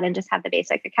have that and just have the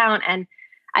basic account. And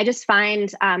I just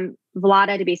find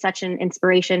Vlada to be such an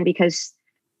inspiration because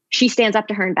she stands up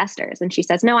to her investors and she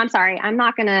says, no, I'm sorry, I'm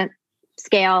not going to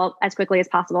scale as quickly as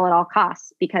possible at all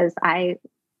costs because I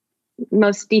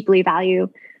most deeply value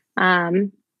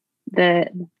the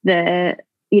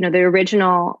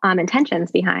original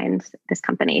intentions behind this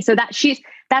company. So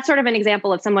that's sort of an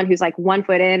example of someone who's like 1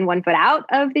 foot in, 1 foot out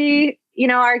of the,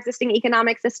 our existing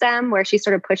economic system, where she's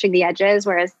sort of pushing the edges,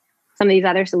 whereas some of these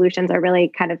other solutions are really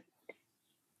kind of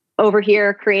over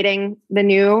here creating the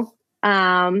new.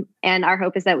 And our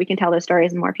hope is that we can tell those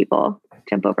stories and more people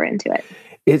jump over into it.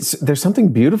 There's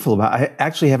something beautiful about, I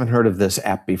actually haven't heard of this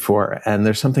app before. And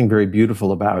there's something very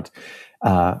beautiful about,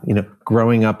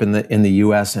 growing up in the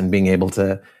US and being able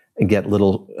to get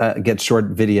get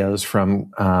short videos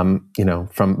from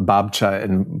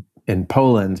Babcia in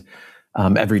Poland,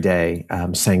 every day,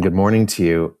 saying good morning to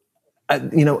you.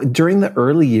 During the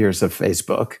early years of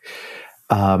Facebook,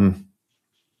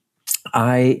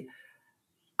 I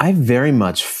very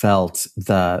much felt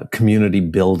the community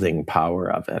building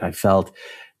power of it. I felt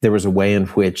there was a way in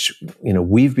which,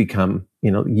 we've become,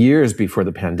 years before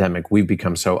the pandemic, we've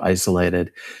become so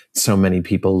isolated. So many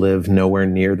people live nowhere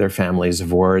near their families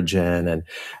of origin,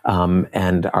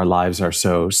 and our lives are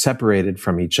so separated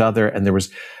from each other. And there was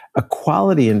a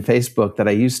quality in Facebook that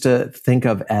I used to think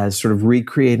of as sort of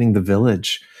recreating the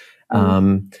village.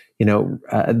 In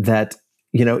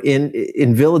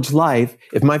village life,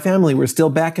 if my family were still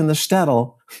back in the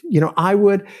shtetl,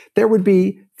 there would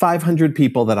be 500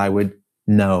 people that I would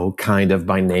know kind of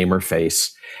by name or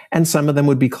face. And some of them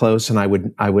would be close and I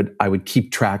would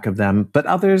keep track of them. But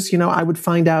others, I would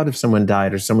find out if someone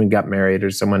died or someone got married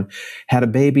or someone had a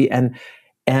baby. And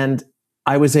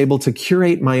I was able to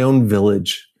curate my own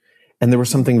village. And there was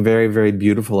something very, very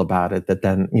beautiful about it that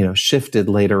then, shifted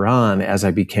later on as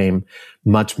I became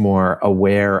much more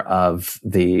aware of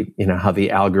how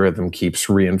the algorithm keeps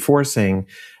reinforcing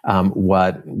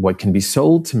what can be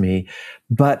sold to me.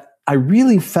 But I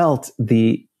really felt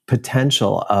the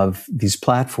potential of these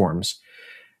platforms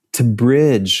to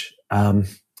bridge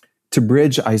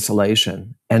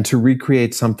isolation and to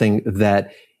recreate something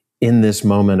that in this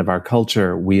moment of our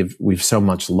culture we've so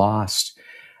much lost.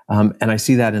 And I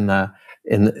see that in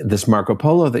this Marco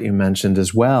Polo that you mentioned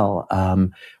as well.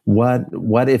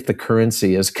 What if the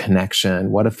currency is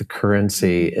connection? What if the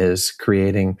currency is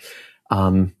creating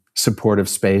supportive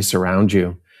space around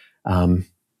you? And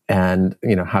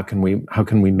how can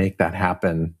we make that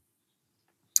happen?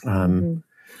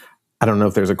 I don't know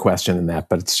if there's a question in that,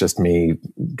 but it's just me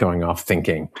going off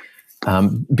thinking,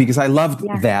 because I loved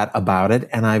that about it,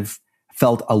 and I've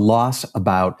felt a loss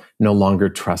about no longer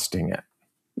trusting it.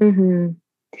 Mm-hmm.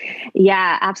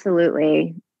 Yeah,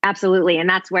 absolutely. Absolutely. And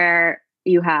that's where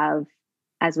you have,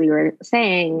 as we were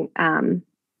saying,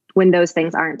 when those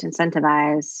things aren't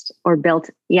incentivized or built,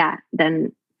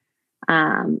 then,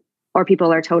 or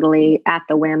people are totally at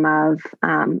the whim of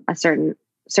a certain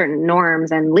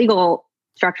norms and legal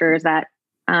structures that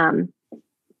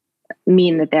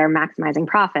mean that they're maximizing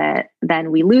profit,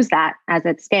 then we lose that as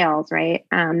it scales, right?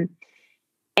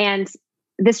 And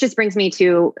this just brings me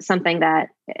to something that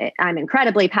I'm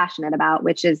incredibly passionate about,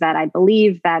 which is that I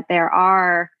believe that there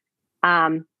are,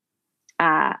 I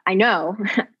know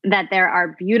that there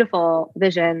are beautiful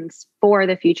visions for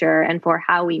the future and for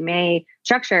how we may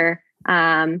structure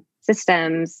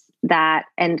systems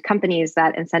and companies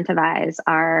that incentivize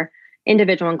our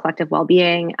individual and collective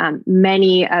well-being.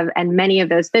 Many of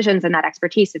those visions and that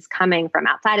expertise is coming from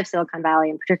outside of Silicon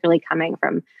Valley, and particularly coming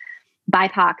from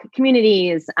BIPOC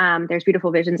communities. There's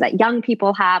beautiful visions that young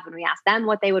people have when we ask them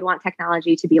what they would want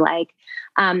technology to be like.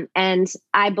 And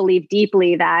I believe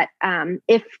deeply that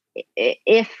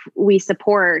if we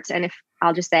support, and if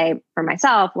I'll just say for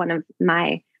myself, one of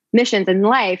my missions in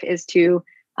life is to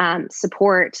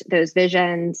support those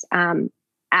visions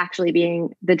actually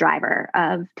being the driver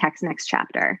of tech's next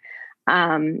chapter.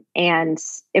 And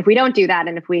if we don't do that,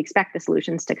 and if we expect the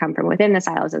solutions to come from within the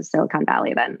silos of Silicon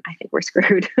Valley, then I think we're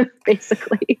screwed,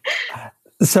 basically.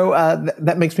 So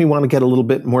that makes me want to get a little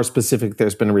bit more specific.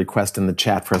 There's been a request in the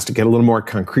chat for us to get a little more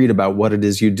concrete about what it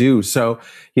is you do. So,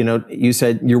 you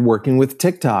said you're working with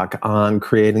TikTok on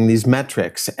creating these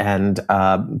metrics and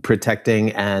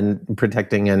protecting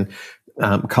and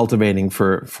cultivating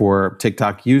for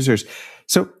TikTok users.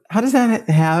 So how does that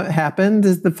happen?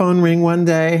 Does the phone ring one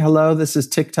day? Hello, this is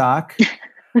TikTok.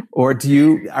 Or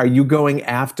are you going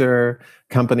after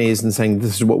companies and saying,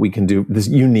 this is what we can do?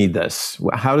 You need this.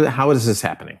 How is this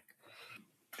happening?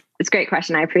 It's a great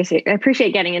question. I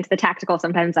appreciate getting into the tactical.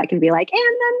 Sometimes I can be like,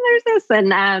 and then there's this.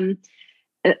 And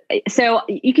so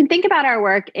you can think about our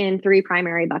work in three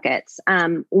primary buckets.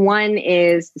 One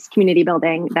is this community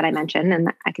building that I mentioned,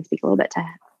 and I can speak a little bit to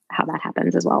how that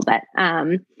happens as well. But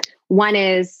one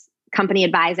is company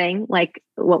advising, like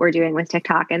what we're doing with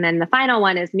TikTok. And then the final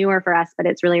one is newer for us, but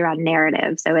it's really around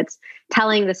narrative. So it's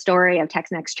telling the story of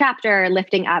tech's next chapter,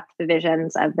 lifting up the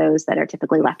visions of those that are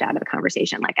typically left out of the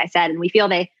conversation, like I said. And we feel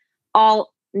they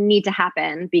all need to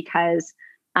happen because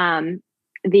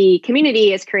the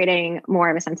community is creating more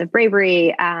of a sense of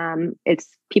bravery. It's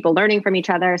people learning from each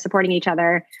other, supporting each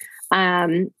other.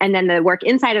 And then the work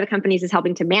inside of the companies is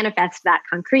helping to manifest that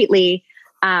concretely.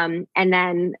 And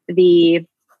then the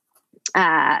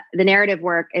narrative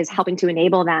work is helping to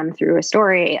enable them through a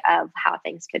story of how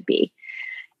things could be.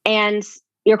 And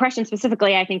your question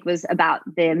specifically, I think, was about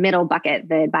the middle bucket,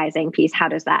 the advising piece. How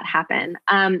does that happen?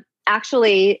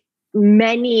 Actually,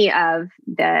 many of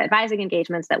the advising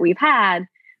engagements that we've had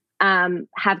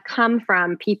have come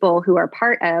from people who are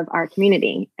part of our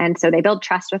community. And so they build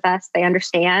trust with us. They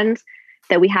understand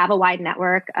that we have a wide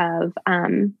network of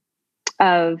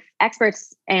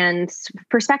experts and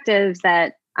perspectives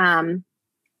that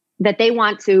they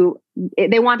want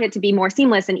it to be more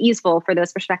seamless and easeful for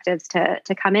those perspectives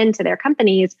to come into their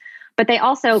companies. But they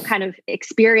also kind of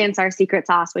experience our secret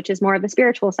sauce, which is more of the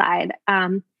spiritual side.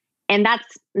 And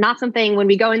that's not something when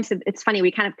we go into, it's funny,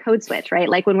 we kind of code switch, right?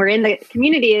 Like when we're in the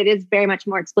community, it is very much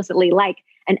more explicitly like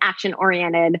an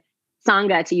action-oriented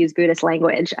Sangha, to use Buddhist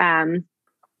language.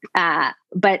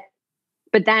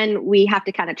 But then we have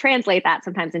to kind of translate that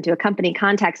sometimes into a company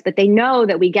context, but they know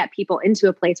that we get people into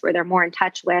a place where they're more in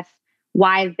touch with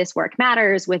why this work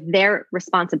matters, with their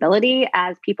responsibility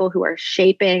as people who are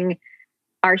shaping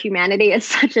our humanity at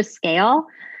such a scale.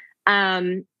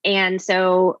 And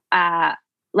so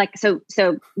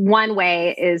so one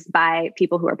way is by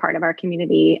people who are part of our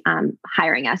community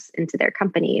hiring us into their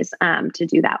companies to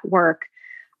do that work.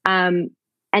 And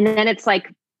then it's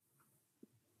like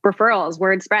referrals,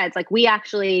 word spreads. Like we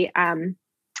actually,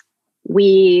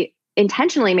 we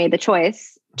intentionally made the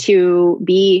choice to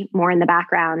be more in the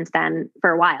background than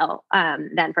for a while.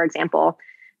 Than, for example,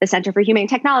 the Center for Humane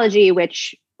Technology,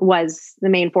 which was the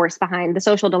main force behind the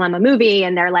Social Dilemma movie.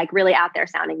 And they're like really out there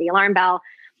sounding the alarm bell.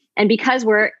 And because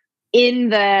we're in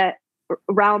the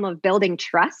realm of building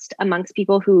trust amongst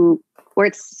people where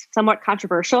it's somewhat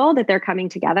controversial that they're coming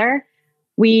together,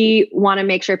 we want to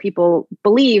make sure people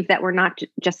believe that we're not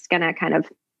just going to kind of,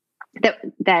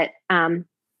 that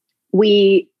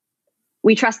we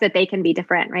trust that they can be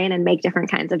different, right? And make different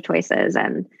kinds of choices,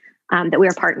 and that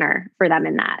we're a partner for them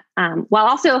in that, while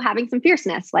also having some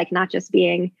fierceness, like not just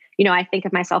being, I think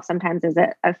of myself sometimes as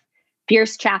a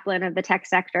fierce chaplain of the tech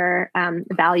sector,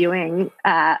 valuing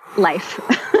life.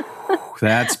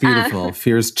 That's beautiful.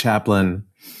 Fierce chaplain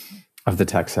of the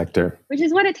tech sector. Which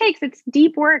is what it takes. It's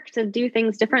deep work to do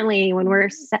things differently when we're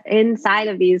inside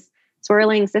of these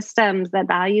swirling systems that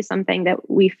value something that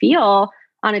we feel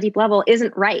on a deep level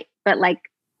isn't right. But like,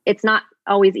 it's not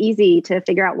always easy to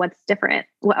figure out what's different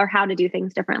or how to do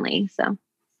things differently. So.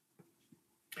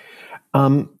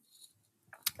 And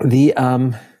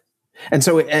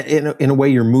so in a way,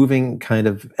 you're moving kind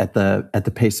of at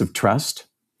the pace of trust.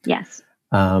 Yes.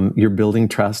 You're building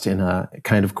trust in a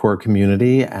kind of core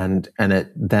community, and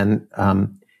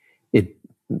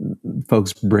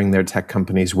folks bring their tech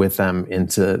companies with them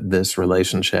into this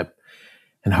relationship,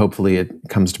 and hopefully it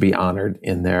comes to be honored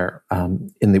in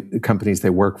in the companies they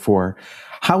work for.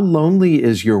 How lonely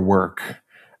is your work?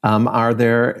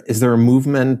 Is there a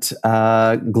movement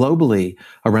globally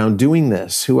around doing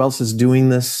this? Who else is doing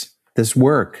this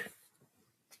work?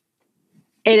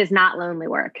 It is not lonely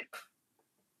work.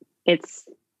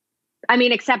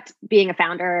 Except being a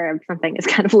founder of something is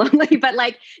kind of lonely, but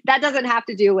like that doesn't have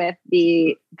to do with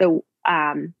the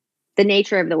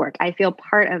nature of the work. I feel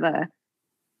part of a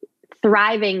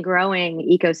thriving, growing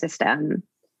ecosystem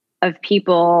of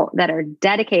people that are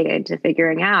dedicated to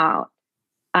figuring out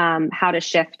how to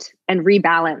shift and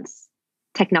rebalance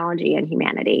technology and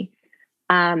humanity.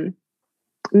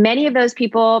 Many of those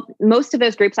people, most of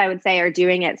those groups, I would say, are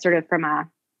doing it sort of from a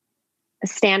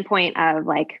standpoint of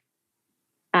like,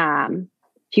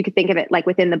 if you could think of it like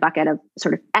within the bucket of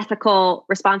sort of ethical,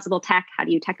 responsible tech. How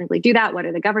do you technically do that? What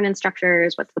are the governance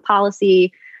structures? What's the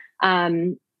policy?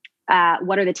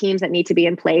 What are the teams that need to be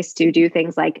in place to do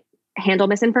things like handle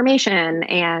misinformation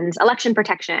and election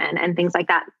protection and things like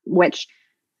that, which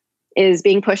is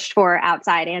being pushed for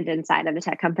outside and inside of the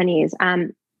tech companies.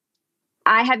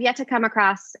 I have yet to come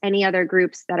across any other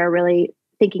groups that are really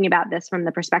thinking about this from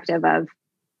the perspective of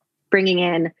bringing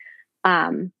in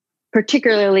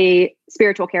particularly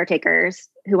spiritual caretakers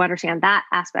who understand that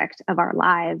aspect of our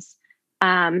lives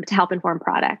to help inform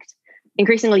product.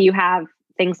 Increasingly, you have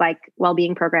things like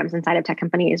well-being programs inside of tech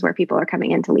companies where people are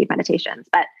coming in to lead meditations.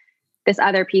 But this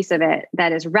other piece of it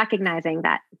that is recognizing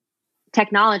that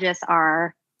technologists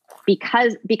are,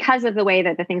 because of the way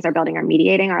that the things are building are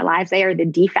mediating our lives, they are the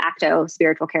de facto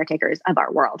spiritual caretakers of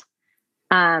our world,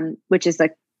 which is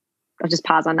like, I'll just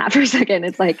pause on that for a second.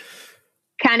 It's like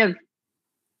kind of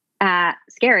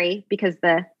scary because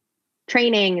the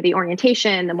training, the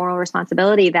orientation, the moral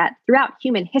responsibility that throughout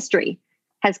human history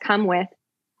has come with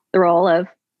the role of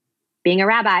being a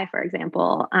rabbi, for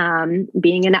example,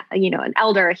 being an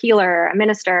elder, a healer, a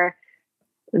minister.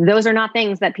 Those are not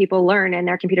things that people learn in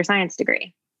their computer science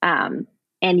degree. And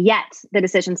yet the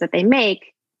decisions that they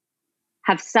make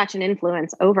have such an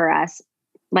influence over us.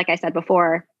 Like I said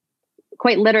before,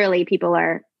 quite literally, people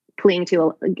are speaking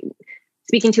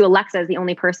to Alexa as the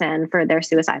only person for their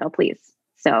suicidal pleas.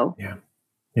 So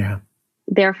yeah.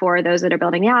 Therefore, those that are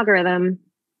building the algorithm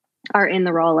are in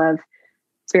the role of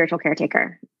spiritual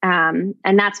caretaker. And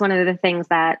that's one of the things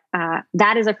that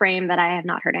is a frame that I have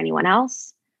not heard anyone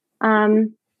else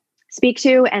speak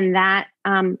to. And that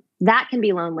can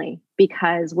be lonely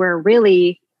because we're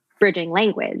really bridging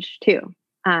language too.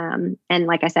 And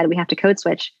like I said, we have to code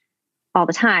switch all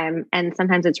the time. And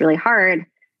sometimes it's really hard,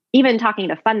 even talking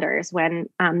to funders, when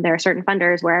there are certain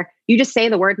funders where you just say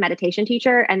the word meditation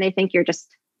teacher and they think you're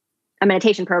just a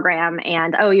meditation program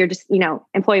and, oh, you're just,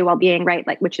 employee well-being, right?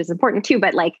 Like, which is important too,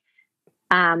 but like,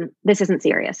 this isn't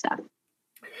serious stuff.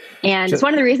 And it's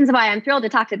one of the reasons why I'm thrilled to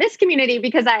talk to this community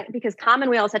because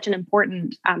Commonweal is such an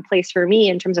important place for me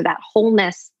in terms of that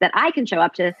wholeness that I can show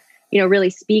up to,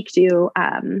 really speak to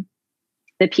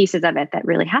the pieces of it that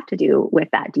really have to do with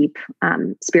that deep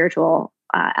spiritual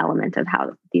element of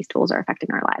how these tools are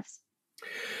affecting our lives.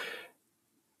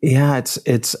 Yeah,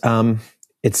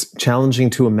 it's challenging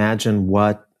to imagine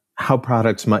how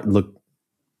products might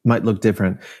look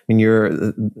different. I mean, you're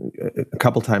a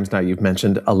couple times now you've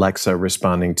mentioned Alexa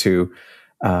responding to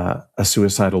a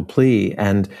suicidal plea,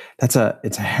 and it's a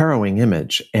harrowing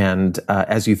image. And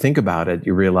as you think about it,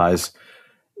 you realize,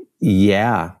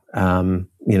 yeah,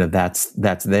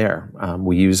 that's there.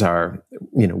 We use our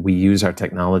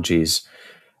technologies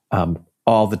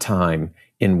all the time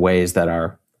in ways that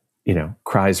are,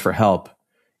 cries for help,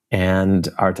 and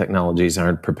our technologies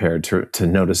aren't prepared to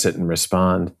notice it and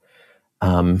respond.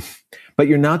 But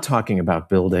you're not talking about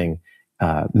building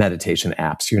meditation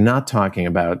apps. You're not talking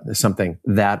about something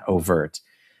that overt,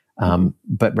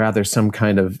 but rather some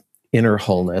kind of inner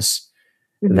wholeness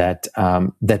that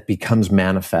becomes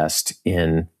manifest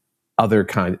in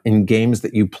in games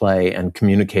that you play and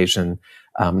communication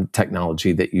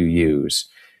technology that you use.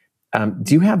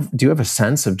 Do you have a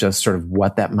sense of just sort of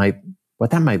what that might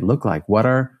look like?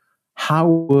 How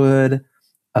would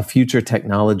a future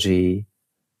technology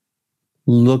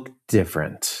look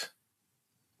different?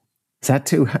 Is that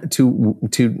too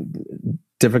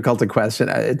difficult a question?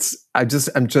 I'm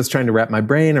just trying to wrap my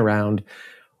brain around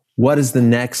what is the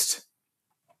next,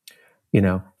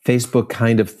 Facebook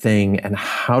kind of thing, and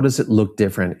how does it look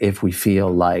different if we feel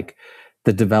like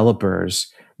the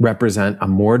developers represent a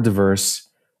more diverse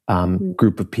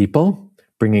group of people,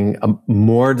 bringing a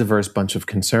more diverse bunch of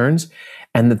concerns,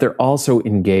 and that they're also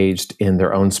engaged in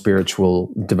their own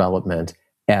spiritual development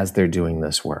as they're doing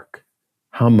this work?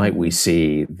 How might we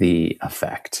see the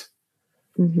effect?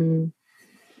 Mm-hmm.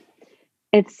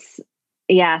 It's,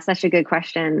 such a good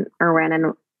question, Erwin.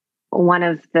 And one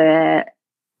of the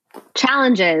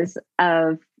challenges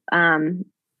of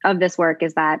this work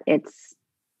is that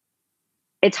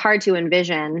it's hard to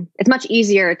envision. It's much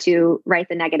easier to write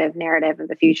the negative narrative of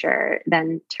the future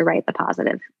than to write the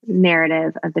positive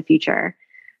narrative of the future.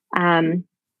 And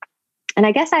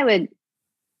I guess I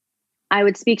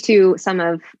would speak to some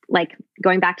of, like,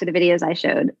 going back to the videos I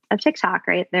showed of TikTok,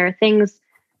 right? There are things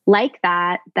like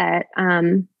that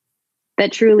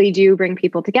truly do bring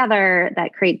people together,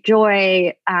 that create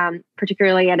joy,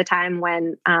 particularly at a time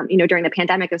when, during the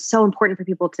pandemic, it was so important for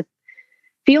people to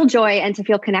feel joy and to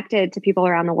feel connected to people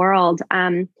around the world.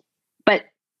 But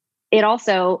it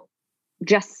also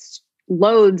just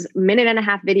loads minute and a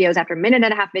half videos after minute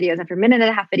and a half videos after minute and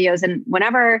a half videos. And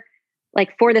whenever,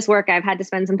 like, for this work, I've had to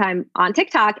spend some time on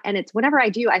TikTok, and it's whenever I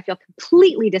do, I feel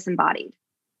completely disembodied.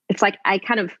 It's like I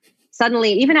kind of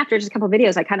suddenly, even after just a couple of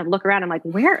videos, I kind of look around. I'm like,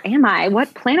 where am I?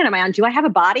 What planet am I on? Do I have a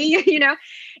body?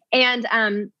 And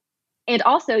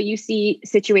also you see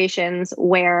situations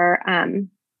where,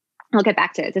 I'll get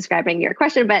back to describing your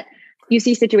question, but you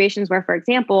see situations where, for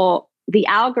example, the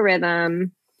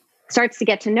algorithm starts to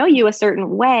get to know you a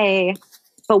certain way.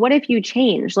 But what if you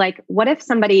change? Like, what if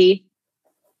somebody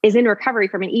is in recovery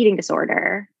from an eating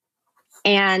disorder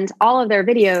and all of their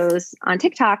videos on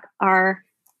TikTok are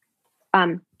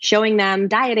showing them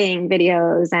dieting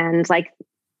videos and, like,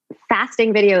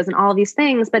 fasting videos and all of these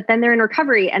things, but then they're in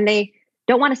recovery and they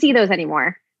don't want to see those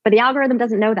anymore. But the algorithm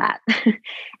doesn't know that.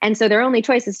 And so their only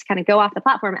choice is to kind of go off the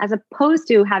platform, as opposed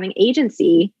to having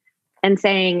agency and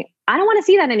saying, I don't want to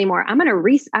see that anymore. I'm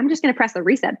just going to press the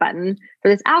reset button for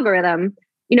this algorithm,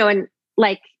 and,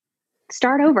 like,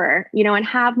 start over, and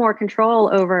have more control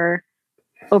over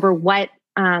what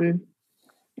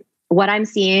I'm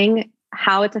seeing,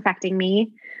 how it's affecting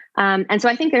me. And so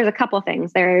I think there's a couple of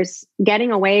things. There's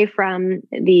getting away from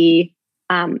the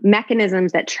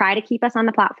mechanisms that try to keep us on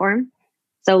the platform.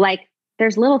 So, like,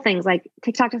 there's little things like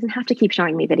TikTok doesn't have to keep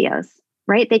showing me videos,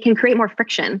 right? They can create more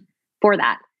friction for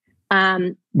that.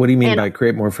 What do you mean by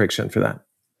create more friction for that?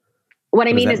 What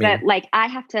I mean is that, like, I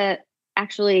have to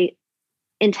actually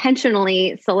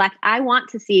intentionally select, I want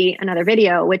to see another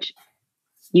video, which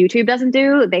YouTube doesn't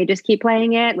do. They just keep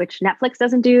playing it, which Netflix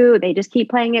doesn't do. They just keep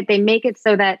playing it. They make it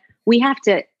so that we have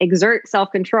to exert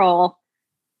self-control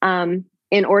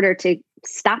in order to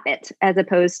stop it, as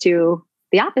opposed to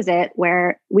the opposite,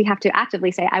 where we have to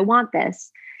actively say, I want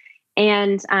this.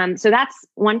 And so that's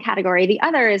one category. The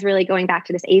other is really going back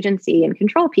to this agency and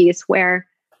control piece, where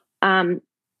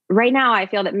right now I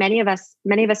feel that many of us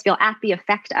feel at the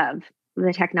effect of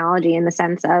the technology, in the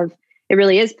sense of it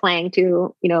really is playing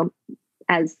to,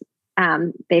 as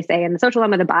they say in the social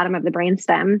lemma, the bottom of the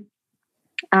brainstem.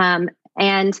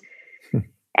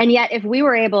 And yet, if we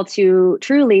were able to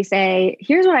truly say,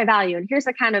 here's what I value, and here's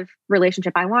the kind of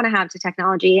relationship I want to have to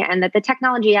technology, and that the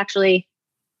technology actually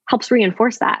helps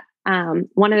reinforce that.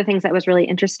 One of the things that was really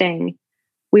interesting,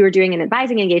 we were doing an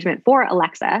advising engagement for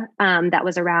Alexa that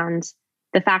was around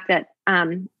the fact that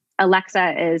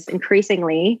Alexa is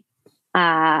increasingly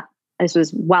this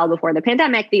was well before the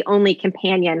pandemic, the only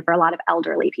companion for a lot of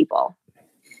elderly people.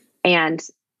 And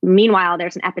meanwhile,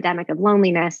 there's an epidemic of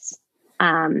loneliness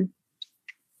amongst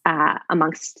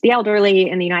the elderly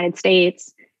in the United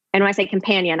States. And when I say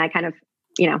companion, I kind of,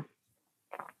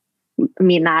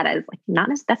 mean that as like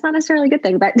that's not necessarily a good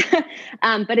thing, but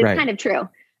but it's kind of true.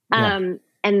 Yeah.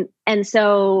 And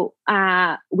so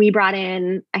we brought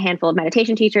in a handful of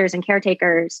meditation teachers and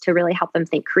caretakers to really help them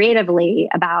think creatively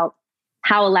about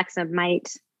how Alexa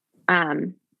might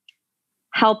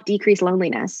help decrease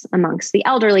loneliness amongst the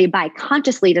elderly by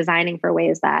consciously designing for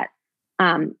ways that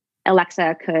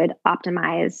Alexa could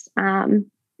optimize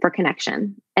for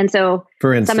connection. And so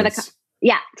for instance,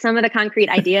 some of the concrete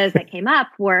ideas that came up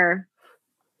were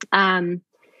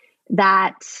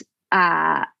that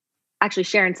actually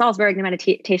Sharon Salzberg, the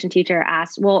meditation teacher,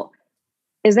 asked, well,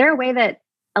 is there a way that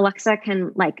Alexa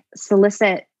can like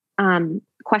solicit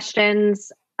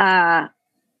questions,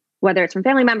 whether it's from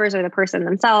family members or the person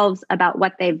themselves, about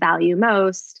what they value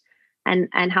most and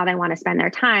how they want to spend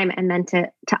their time, and then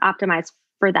to optimize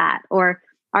for that? Or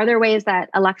are there ways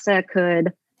that Alexa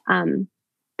could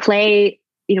play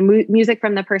music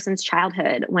from the person's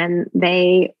childhood when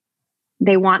they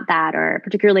want that? Or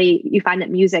particularly, you find that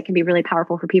music can be really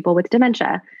powerful for people with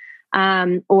dementia.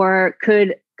 Or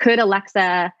could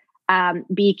Alexa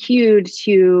be cued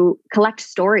to collect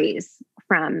stories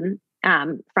from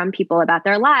people about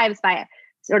their lives by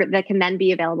that can then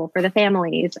be available for the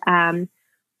families?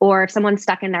 Or if someone's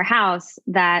stuck in their house,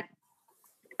 that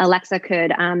Alexa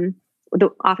could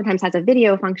oftentimes has a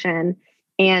video function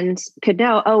and could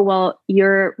know, oh, well,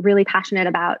 you're really passionate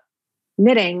about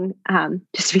knitting,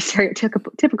 just to be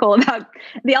stereotypical about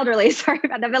the elderly, sorry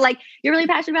about that, but like, you're really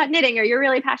passionate about knitting, or you're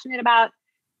really passionate about,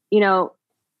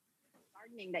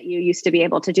 gardening that you used to be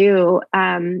able to do.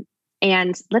 And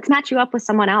let's match you up with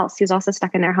someone else who's also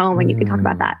stuck in their home and you can talk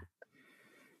about that.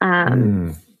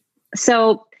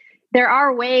 So there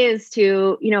are ways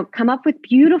to, come up with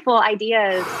beautiful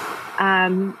ideas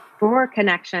for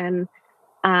connection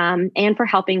and for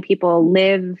helping people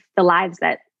live the lives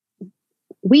that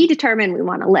we determine we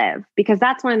want to live. Because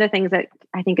that's one of the things that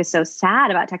I think is so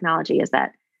sad about technology, is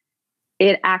that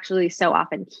it actually so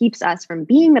often keeps us from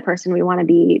being the person we want to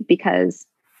be. Because,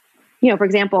 for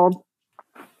example,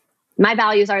 my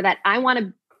values are that I want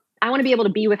to be able to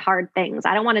be with hard things.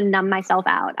 I don't want to numb myself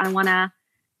out. I want to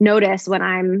notice when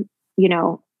I'm,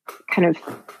 kind of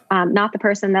not the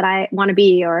person that I want to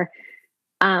be,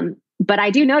 but I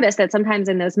do notice that sometimes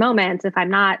in those moments, if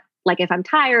I'm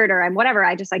tired or I'm whatever,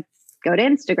 I just like go to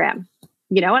Instagram,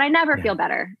 and I never feel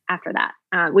better after that.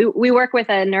 We work with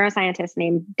a neuroscientist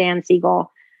named Dan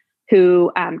Siegel,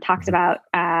 who talks about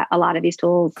a lot of these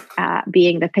tools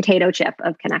being the potato chip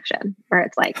of connection, where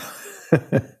it's like,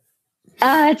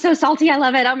 it's so salty. I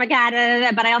love it. Oh my God.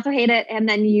 But I also hate it. And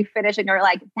then you finish and you're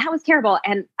like, that was terrible.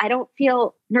 And I don't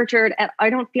feel nurtured. I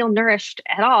don't feel nourished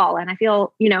at all. And I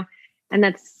feel, and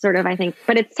that's sort of, I think,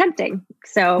 but it's tempting.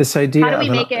 So this idea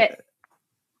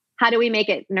how do we make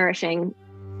it nourishing?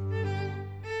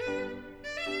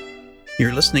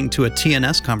 You're listening to a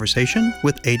TNS conversation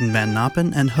with Aidan Van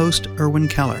Noppen and host Erwin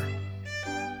Keller.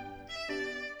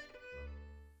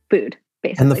 Food.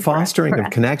 Basically, and the fostering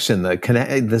of connection,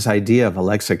 this idea of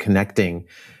Alexa connecting,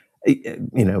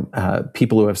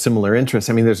 people who have similar interests.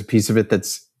 I mean, there's a piece of it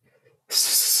that's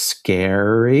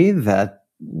scary, that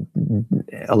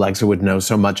Alexa would know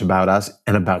so much about us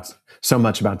and about so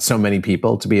much about so many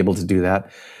people, to be able to do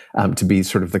that, to be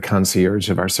sort of the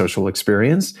concierge of our social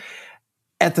experience.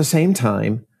 At the same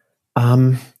time,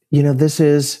 Alexa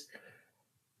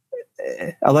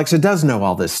does know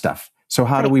all this stuff. So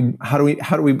how do we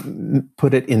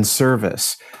put it in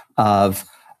service of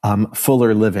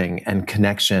fuller living and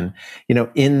connection?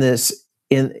 In this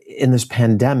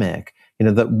pandemic,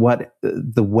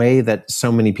 the way that so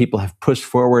many people have pushed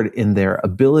forward in their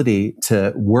ability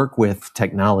to work with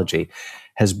technology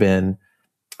has been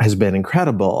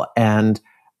incredible. And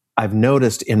I've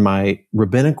noticed in my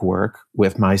rabbinic work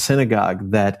with my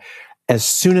synagogue that as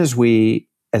soon as we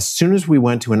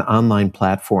went to an online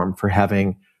platform for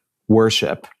having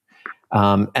worship,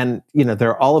 and there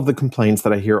are all of the complaints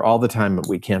that I hear all the time: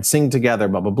 we can't sing together,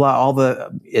 blah blah blah.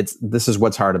 This is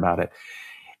what's hard about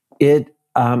it.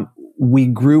 We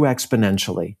grew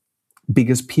exponentially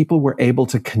because people were able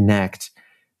to connect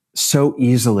so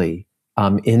easily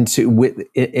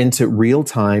into real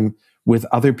time with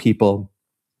other people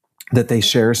that they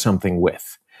share something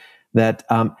with. That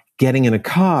getting in a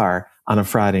car on a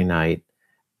Friday night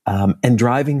and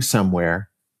driving somewhere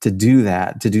to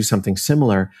do something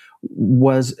similar,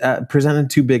 was presented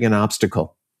too big an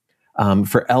obstacle.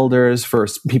 for elders, for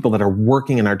people that are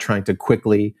working and are trying to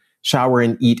quickly shower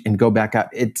and eat and go back out.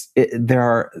 There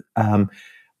are,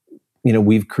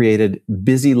 we've created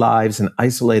busy lives and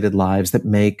isolated lives that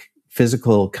make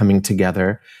physical coming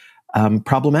together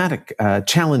problematic,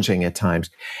 challenging at times.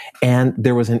 And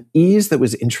there was an ease that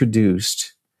was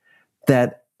introduced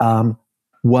that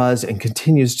was and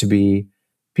continues to be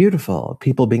beautiful.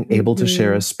 People being able to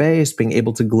share a space, being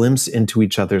able to glimpse into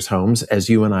each other's homes, as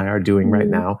you and I are doing right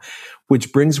now,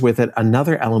 which brings with it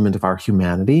another element of our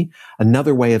humanity,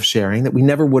 another way of sharing that we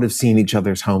never would have seen each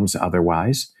other's homes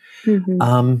otherwise.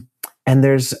 And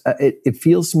there's, it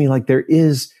feels to me like there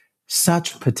is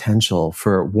such potential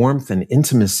for warmth and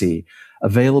intimacy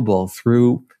available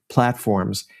through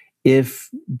platforms if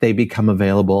they become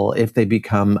available, if they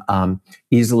become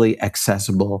easily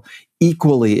accessible,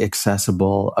 equally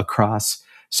accessible across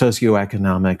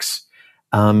socioeconomics,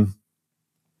 and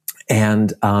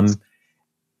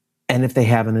if they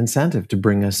have an incentive to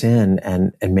bring us in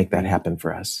and make that happen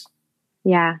for us.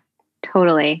 Yeah,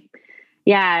 totally.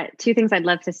 Yeah, two things I'd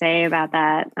love to say about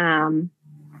that.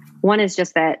 One is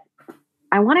just that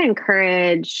I want to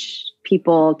encourage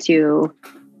people to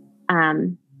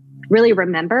really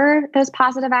remember those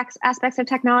positive aspects of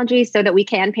technology so that we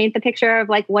can paint the picture of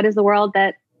like, what is the world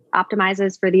that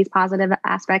optimizes for these positive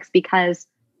aspects, because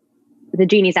the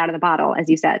genie's out of the bottle, as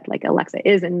you said, like Alexa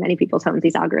is in many people's homes.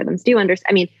 These algorithms do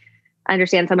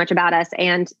understand so much about us.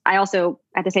 And I also,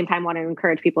 at the same time, want to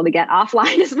encourage people to get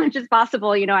offline as much as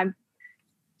possible. I'm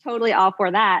totally all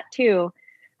for that too.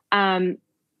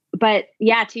 But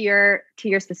yeah, to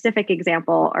your specific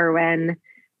example, Erwin,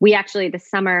 we actually this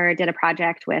summer did a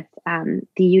project with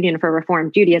the Union for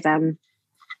Reform Judaism,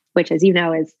 which, as you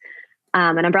know, is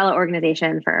an umbrella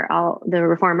organization for all the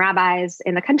Reform rabbis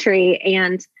in the country.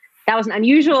 And that was an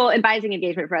unusual advising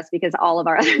engagement for us because all of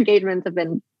our other engagements have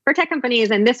been for tech companies.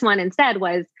 And this one instead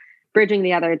was bridging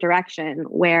the other direction,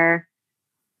 where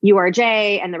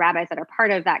URJ and the rabbis that are part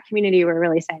of that community were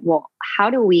really saying, well, how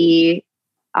do we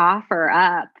offer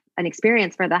up an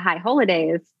experience for the high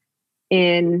holidays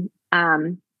in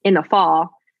the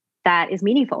fall that is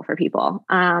meaningful for people,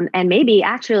 and maybe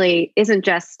actually isn't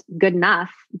just good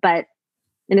enough, but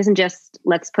it isn't just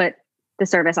let's put the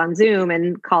service on Zoom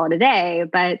and call it a day,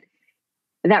 but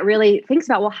that really thinks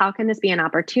about, well, how can this be an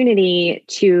opportunity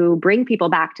to bring people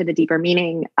back to the deeper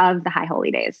meaning of the high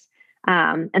holy days?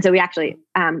 And so we actually,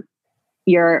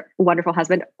 your wonderful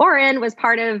husband, Oren, was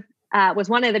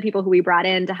one of the people who we brought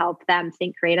in to help them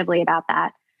think creatively about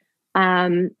that.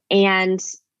 And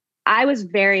I was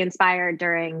very inspired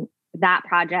during that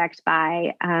project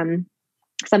by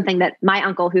something that my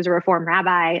uncle, who's a Reform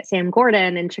rabbi, Sam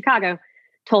Gordon in Chicago,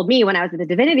 told me when I was at the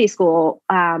divinity school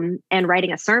and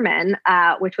writing a sermon,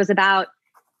 which was about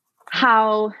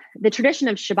how the tradition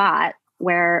of Shabbat,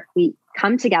 where we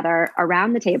come together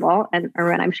around the table, and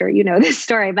Erwin, I'm sure you know this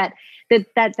story, but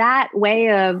that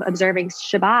way of observing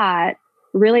Shabbat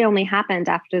really only happened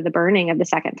after the burning of the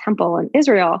Second Temple in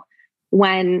Israel,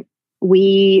 when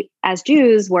we, as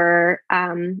Jews, were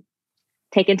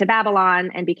taken to Babylon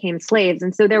and became slaves.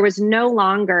 And so there was no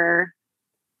longer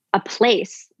a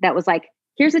place that was like,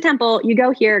 here's a temple, you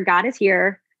go here, God is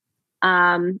here,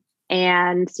 and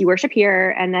you worship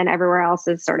here, and then everywhere else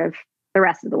is sort of the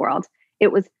rest of the world.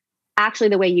 It was actually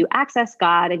the way you access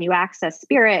God and you access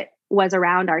spirit was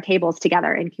around our tables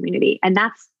together in community. And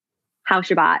that's how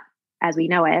Shabbat, as we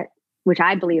know it, which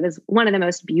I believe is one of the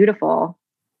most beautiful,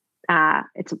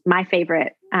 it's my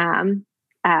favorite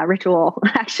ritual,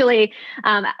 actually,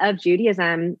 of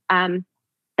Judaism.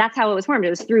 That's how it was formed. It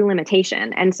was through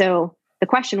limitation. And so the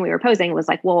question we were posing was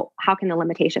like, well, how can the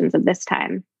limitations of this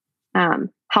time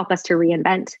help us to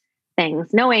reinvent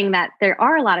things, knowing that there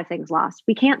are a lot of things lost.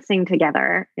 We can't sing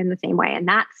together in the same way, and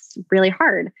that's really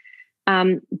hard.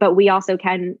 But we also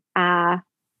can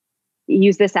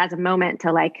use this as a moment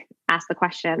to like ask the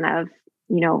question of,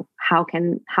 how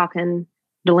can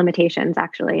the limitations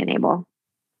actually enable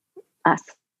us?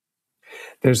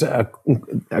 There's a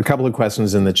couple of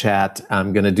questions in the chat.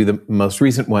 I'm going to do the most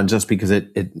recent one just because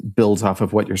it builds off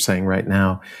of what you're saying right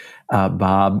now.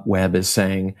 Bob Webb is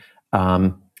saying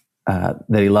that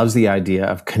he loves the idea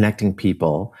of connecting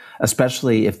people,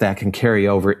 especially if that can carry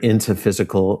over into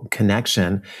physical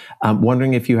connection. I'm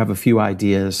wondering if you have a few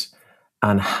ideas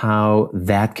on how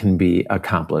that can be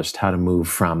accomplished, how to move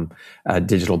from a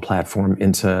digital platform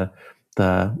into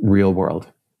the real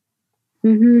world.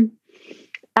 Mm-hmm.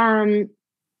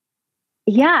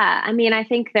 Yeah, I mean, I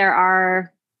think there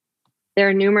are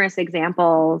numerous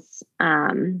examples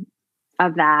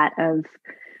of that, of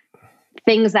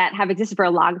things that have existed for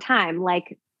a long time,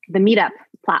 like the Meetup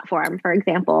platform, for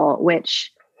example,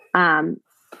 which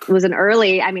was an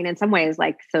early, I mean, in some ways,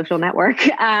 like social network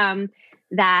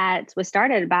that was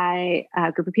started by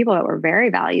a group of people that were very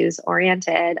values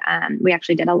oriented. We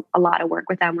actually did a lot of work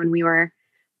with them when we were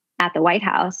at the White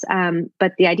House.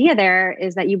 But the idea there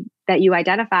is that you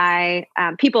identify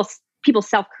people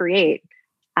self-create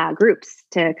groups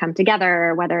to come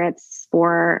together, whether it's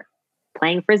for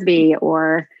playing Frisbee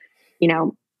or,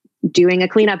 doing a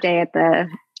cleanup day at the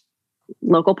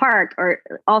local park or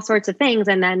all sorts of things.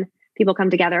 And then people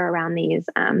come together around these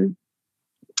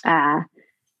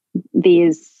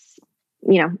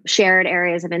shared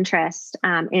areas of interest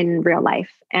in real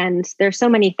life. And there's so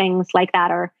many things like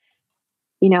that. Or,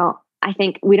 I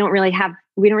think we don't really have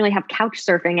couch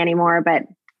surfing anymore, but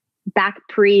back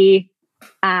pre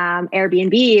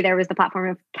Airbnb, there was the platform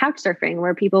of couch surfing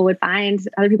where people would find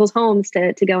other people's homes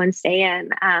to go and stay in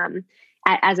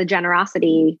as a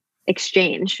generosity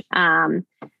exchange.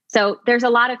 So there's a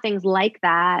lot of things like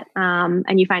that.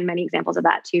 And you find many examples of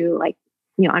that too, like,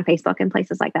 on Facebook and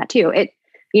places like that too.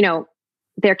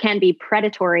 There can be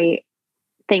predatory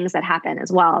things that happen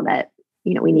as well that,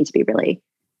 we need to be really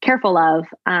careful of.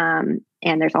 And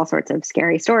there's all sorts of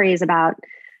scary stories about,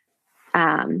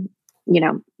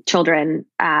 children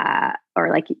or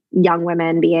like young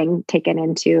women being taken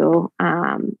into,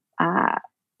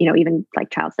 even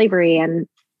like child slavery and,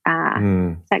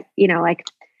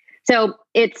 so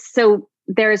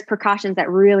there's precautions that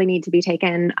really need to be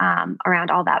taken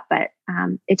around all that. But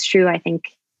it's true, I think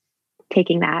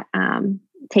taking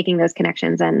those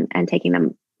connections and taking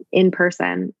them in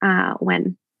person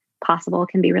when possible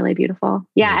can be really beautiful.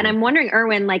 Yeah. And I'm wondering,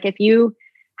 Erwin, like if you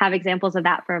have examples of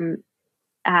that from,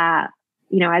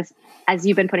 as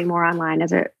you've been putting more online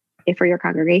for your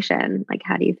congregation, like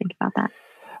how do you think about that?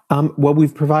 Well,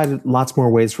 we've provided lots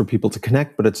more ways for people to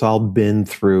connect, but it's all been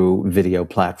through video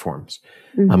platforms.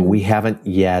 Mm-hmm. We haven't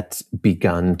yet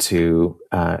begun to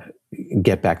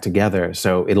get back together.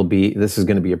 So this is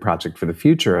going to be a project for the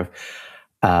future of,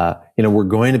 we're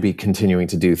going to be continuing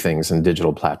to do things in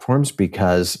digital platforms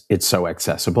because it's so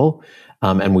accessible.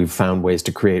 And we've found ways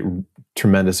to create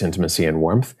tremendous intimacy and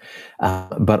warmth.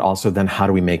 But also then how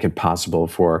do we make it possible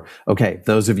for,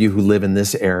 those of you who live in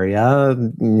this area,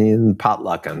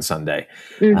 potluck on Sunday.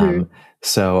 Mm-hmm.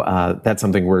 So that's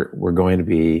something we're going to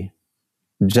be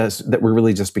we're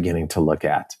really just beginning to look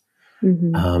at.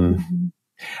 Mm-hmm.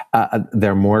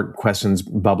 There are more questions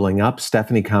bubbling up.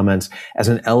 Stephanie comments, as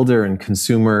an elder and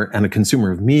a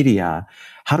consumer of media,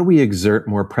 how do we exert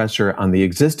more pressure on the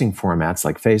existing formats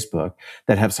like Facebook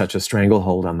that have such a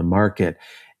stranglehold on the market?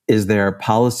 Is there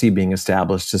policy being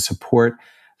established to support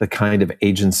the kind of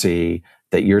agency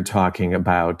that you're talking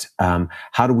about?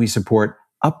 How do we support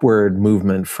upward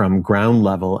movement from ground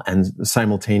level and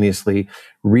simultaneously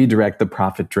redirect the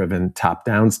profit-driven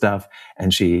top-down stuff?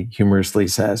 And she humorously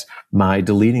says, my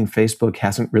deleting Facebook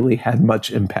hasn't really had much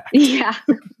impact. Yeah.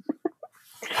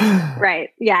 Right.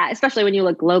 Yeah. Especially when you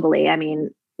look globally. I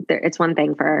mean, it's one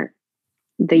thing for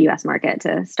the US market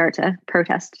to start to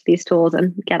protest these tools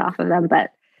and get off of them,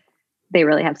 but they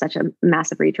really have such a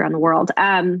massive reach around the world.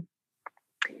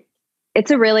 It's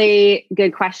a really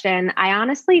good question. I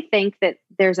honestly think that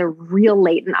there's a real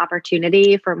latent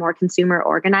opportunity for more consumer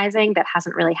organizing that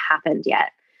hasn't really happened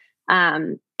yet.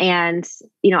 And,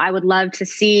 I would love to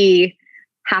see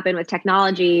happen with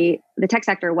technology, the tech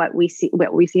sector, what we've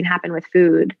seen happen with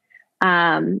food,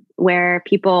 where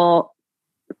people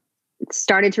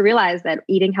started to realize that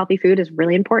eating healthy food is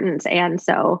really important. And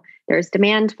so there's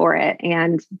demand for it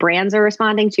and brands are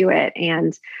responding to it.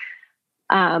 And,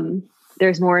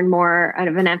 there's more and more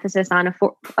of an emphasis on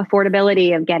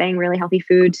affordability of getting really healthy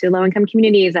food to low-income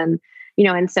communities. And,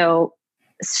 and so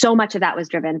much of that was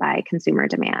driven by consumer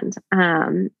demand.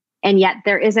 And yet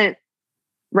there isn't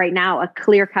right now a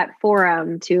clear-cut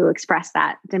forum to express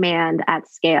that demand at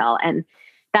scale. And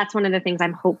that's one of the things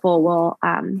I'm hopeful will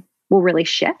really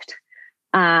shift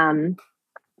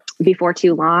before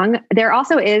too long. There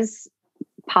also is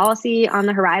policy on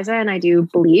the horizon. I do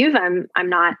believe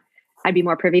I'd be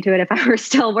more privy to it if I were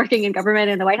still working in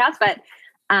government in the White House. But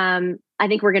I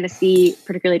think we're going to see,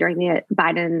 particularly during the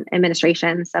Biden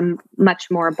administration, some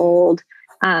much more bold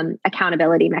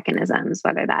accountability mechanisms,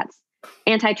 whether that's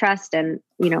antitrust and,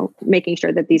 making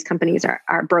sure that these companies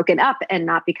are broken up and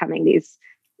not becoming these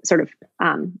sort of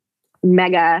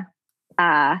mega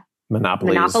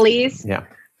monopolies. Yeah.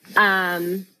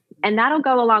 And that'll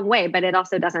go a long way, but it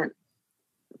also doesn't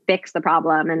fix the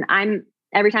problem. And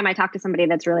every time I talk to somebody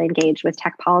that's really engaged with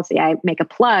tech policy, I make a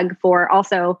plug for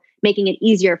also making it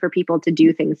easier for people to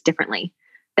do things differently,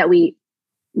 that we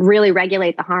really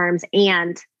regulate the harms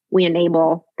and we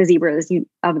enable the zebras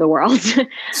of the world.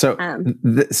 So,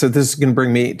 so this is going to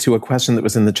bring me to a question that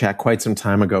was in the chat quite some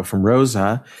time ago from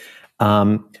Rosa,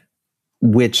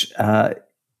 which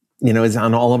is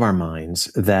on all of our minds,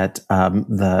 that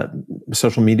the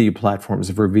social media platforms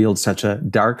have revealed such a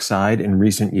dark side in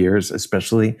recent years,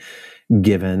 especially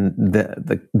given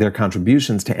their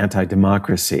contributions to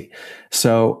anti-democracy.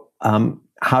 So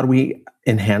how do we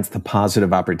enhance the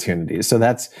positive opportunities? So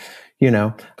that's,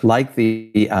 like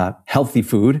the healthy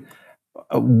food,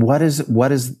 what is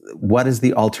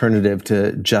the alternative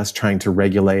to just trying to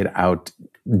regulate out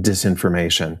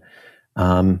disinformation?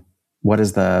 What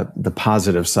is the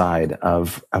positive side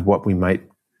of what we might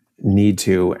need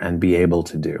to and be able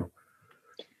to do?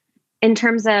 In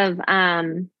terms of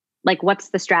what's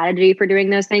the strategy for doing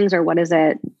those things, or what is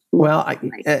it? Well,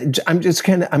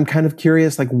 I'm kind of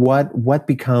curious, like what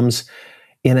becomes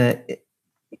in a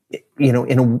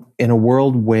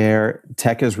world where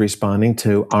tech is responding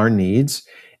to our needs,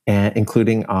 and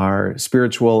including our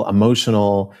spiritual,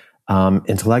 emotional,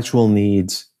 intellectual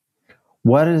needs.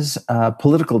 What does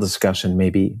political discussion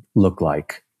maybe look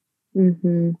like,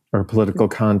 or political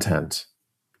content?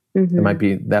 It might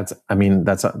be that's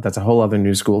a whole other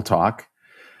new school talk.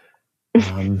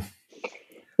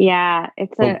 Yeah,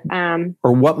 it's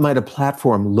or what might a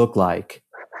platform look like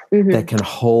that can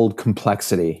hold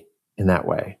complexity in that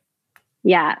way?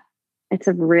 Yeah, it's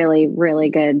a really, really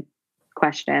good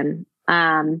question.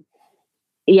 And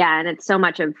it's so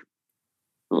much of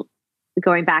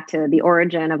going back to the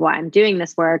origin of why I'm doing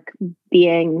this work,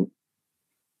 being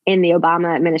in the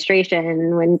Obama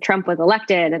administration when Trump was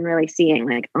elected, and really seeing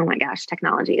like, oh my gosh,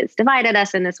 technology has divided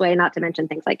us in this way, not to mention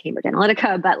things like Cambridge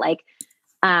Analytica, but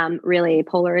really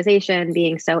polarization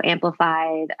being so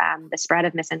amplified, the spread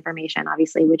of misinformation,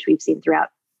 obviously, which we've seen throughout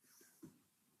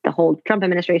the whole Trump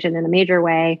administration in a major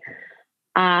way.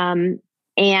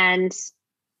 And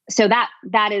so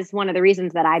that is one of the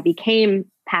reasons that I became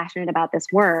passionate about this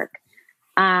work.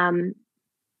 In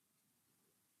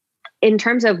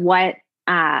terms of what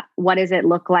does it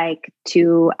look like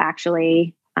to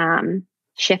actually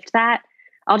shift that?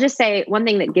 I'll just say one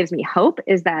thing that gives me hope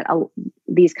is that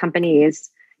these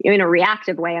companies, in a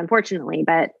reactive way, unfortunately,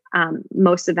 but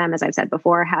most of them, as I've said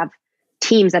before, have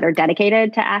teams that are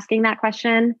dedicated to asking that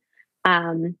question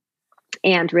and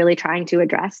really trying to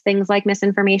address things like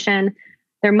misinformation.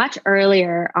 They're much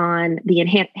earlier on the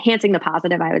enhancing the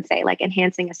positive, I would say, like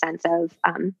enhancing a sense of,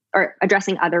 or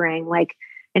addressing othering, like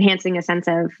enhancing a sense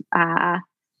of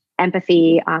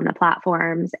empathy on the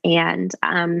platforms. And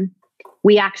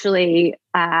we actually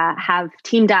have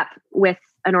teamed up with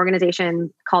an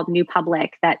organization called New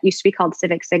Public that used to be called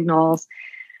Civic Signals,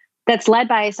 that's led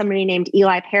by somebody named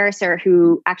Eli Pariser,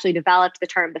 who actually developed the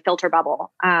term the filter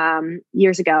bubble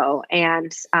years ago,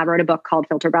 and wrote a book called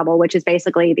Filter Bubble, which is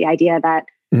basically the idea that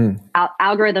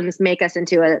algorithms make us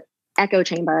into an echo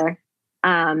chamber,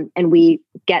 and we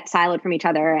get siloed from each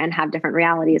other and have different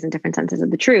realities and different senses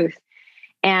of the truth.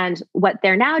 And what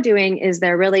they're now doing is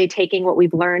they're really taking what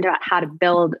we've learned about how to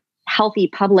build healthy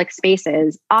public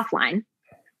spaces offline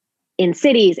in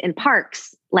cities, in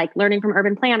parks, like learning from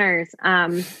urban planners.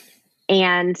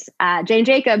 And Jane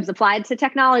Jacobs applied to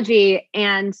technology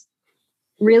and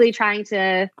really trying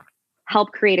to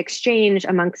help create exchange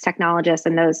amongst technologists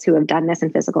and those who have done this in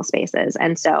physical spaces.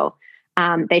 And so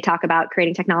they talk about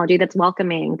creating technology that's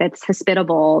welcoming, that's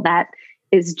hospitable, that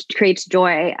creates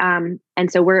joy. And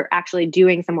so we're actually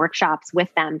doing some workshops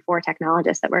with them for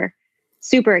technologists that we're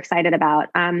super excited about.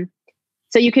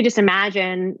 So you could just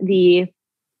imagine the,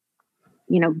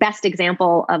 best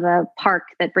example of a park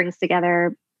that brings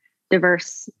together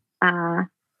diverse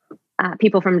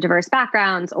people from diverse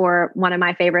backgrounds. Or one of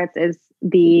my favorites is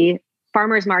the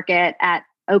farmers market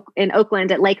in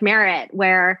Oakland at Lake Merritt,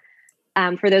 where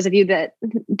for those of you that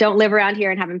don't live around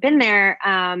here and haven't been there,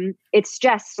 it's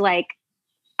just like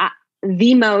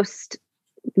the most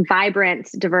vibrant,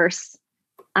 diverse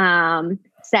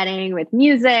setting with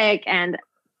music and,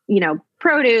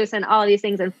 produce and all of these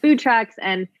things and food trucks.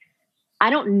 And I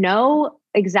don't know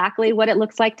exactly what it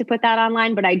looks like to put that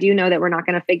online, but I do know that we're not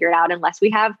going to figure it out unless we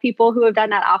have people who have done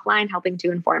that offline helping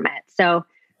to inform it. So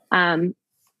I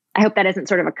hope that isn't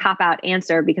sort of a cop-out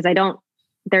answer, because I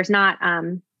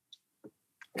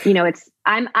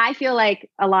feel like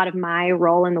a lot of my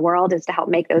role in the world is to help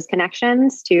make those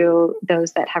connections to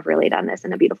those that have really done this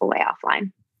in a beautiful way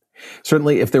offline.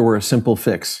 Certainly, if there were a simple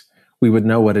fix, we would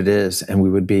know what it is and we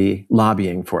would be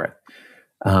lobbying for it.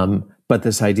 But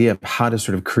this idea of how to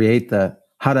sort of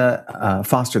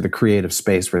foster the creative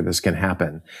space where this can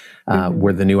happen,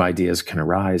 where the new ideas can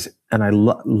arise. And I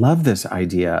love this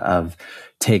idea of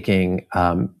taking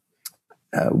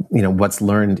what's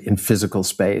learned in physical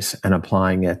space and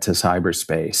applying it to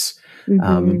cyberspace.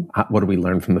 What do we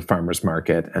learn from the farmer's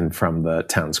market and from the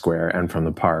town square and from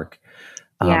the park?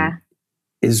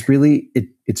 Is really,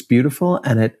 it's beautiful,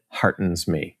 and it heartens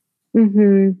me.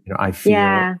 I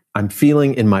feel, I'm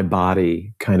feeling in my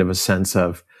body kind of a sense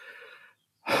of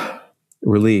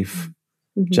relief,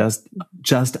 just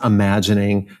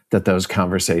imagining that those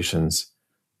conversations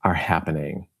are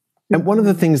happening. And one of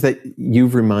the things that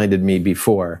you've reminded me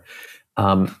before,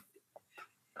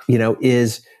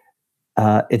 is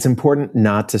it's important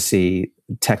not to see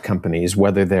tech companies,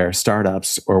 whether they're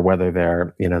startups or whether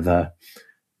they're,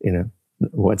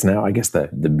 what's now, I guess, the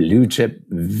blue chip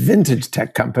vintage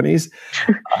tech companies,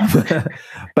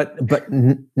 but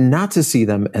not to see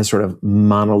them as sort of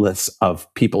monoliths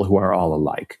of people who are all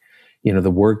alike.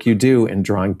 The work you do in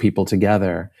drawing people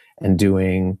together and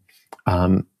doing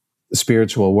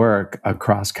spiritual work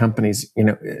across companies,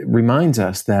 it reminds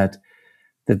us that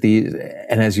these,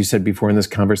 and as you said before in this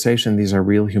conversation, these are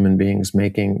real human beings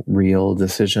making real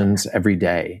decisions every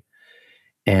day,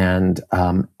 and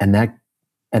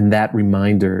that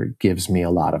reminder gives me a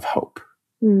lot of hope.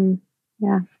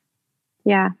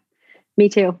 Yeah, me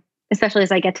too. Especially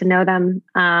as I get to know them.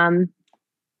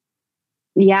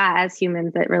 As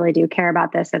humans that really do care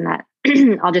about this, and that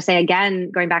I'll just say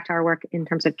again, going back to our work in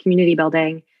terms of community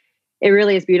building, it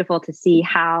really is beautiful to see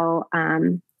how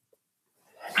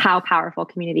powerful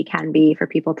community can be for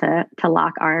people to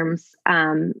lock arms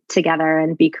together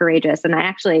and be courageous. And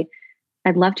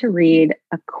I'd love to read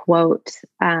a quote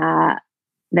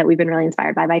that we've been really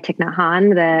inspired by Thich Nhat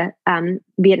Hanh, the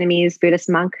Vietnamese Buddhist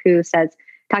monk, who says,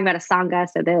 talking about a Sangha,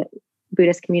 so the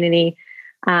Buddhist community,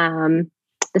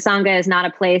 the Sangha is not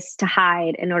a place to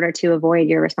hide in order to avoid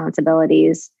your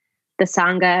responsibilities. The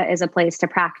Sangha is a place to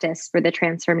practice for the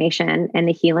transformation and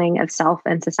the healing of self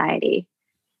and society.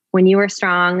 When you are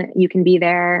strong, you can be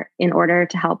there in order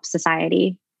to help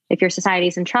society. If your society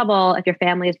is in trouble, if your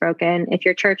family is broken, if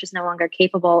your church is no longer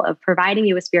capable of providing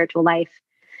you a spiritual life,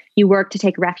 you work to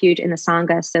take refuge in the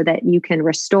Sangha so that you can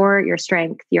restore your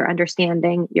strength, your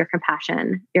understanding, your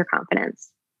compassion, your confidence.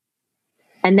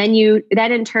 And then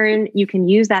in turn, you can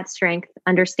use that strength,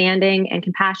 understanding, and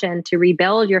compassion to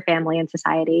rebuild your family and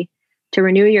society, to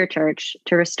renew your church,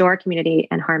 to restore community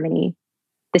and harmony.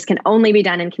 This can only be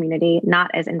done in community,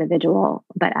 not as individual,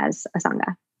 but as a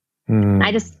Sangha.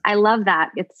 I love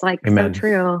that. It's like Amen. So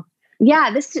true.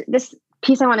 Yeah. This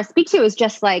piece I want to speak to is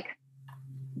just like,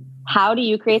 how do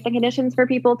you create the conditions for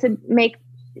people to make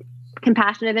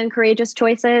compassionate and courageous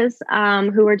choices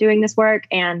who are doing this work?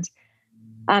 And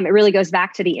it really goes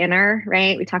back to the inner,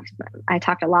 right? I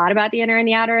talked a lot about the inner and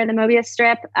the outer in the Mobius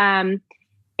strip.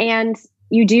 And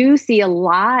you do see a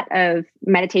lot of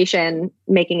meditation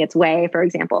making its way, for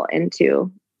example, into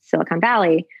Silicon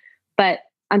Valley. But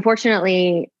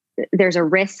unfortunately, there's a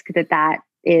risk that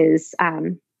is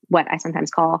what I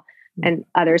sometimes call and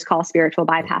others call spiritual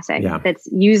bypassing. Yeah. That's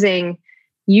using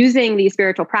these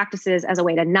spiritual practices as a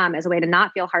way to numb, as a way to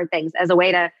not feel hard things, as a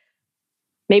way to,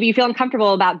 maybe you feel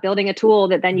uncomfortable about building a tool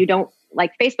that then you don't,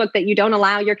 like Facebook, that you don't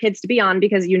allow your kids to be on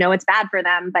because you know it's bad for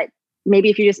them. But maybe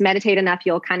if you just meditate enough,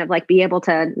 you'll kind of like be able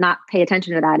to not pay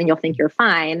attention to that and you'll think you're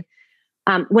fine.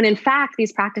 When in fact,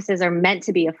 these practices are meant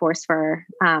to be a force for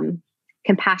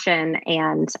compassion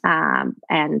and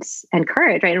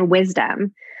courage, right? And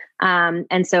wisdom.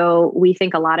 And so we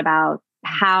think a lot about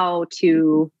how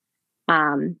to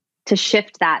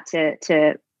shift that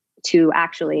to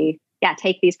actually,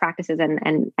 take these practices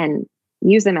and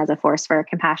use them as a force for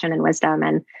compassion and wisdom.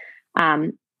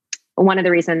 And one of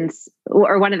the reasons,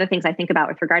 or one of the things I think about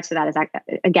with regards to that is,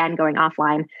 again, going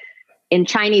offline. In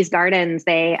Chinese gardens,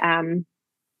 they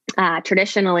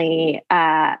traditionally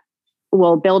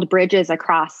will build bridges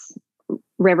across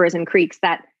rivers and creeks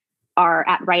that are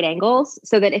at right angles,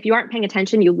 so that if you aren't paying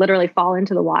attention, you literally fall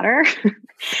into the water.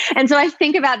 And so I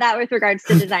think about that with regards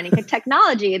to designing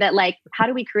technology, that like, how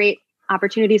do we create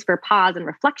opportunities for pause and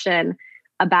reflection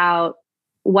about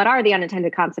what are the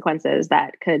unintended consequences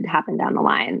that could happen down the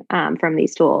line from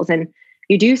these tools? And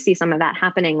you do see some of that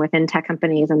happening within tech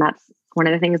companies. And that's one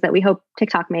of the things that we hope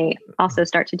TikTok may also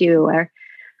start to do. Or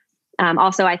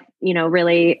also, I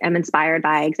really am inspired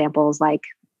by examples like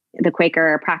the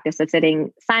Quaker practice of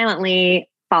sitting silently,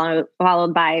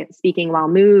 followed by speaking while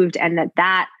moved. And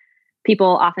that people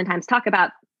oftentimes talk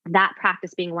about that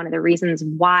practice being one of the reasons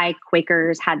why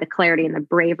Quakers had the clarity and the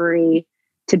bravery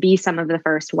to be some of the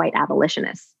first white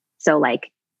abolitionists. So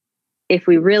like, if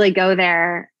we really go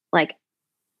there, like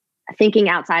thinking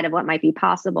outside of what might be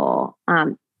possible,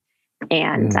 and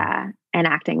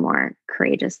acting more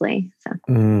courageously. So,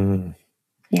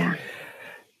 yeah.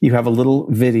 you have a little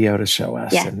video to show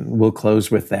us, Yes. and we'll close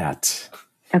with that.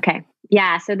 Okay.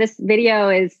 Yeah. So this video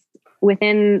is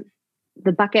within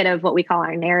the bucket of what we call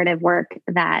our narrative work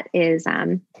that is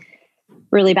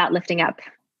really about lifting up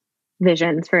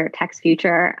visions for tech's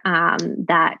future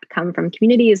that come from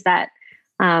communities that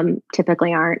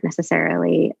typically aren't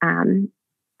necessarily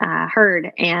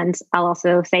heard. And I'll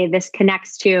also say this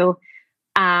connects to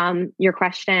your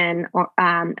question,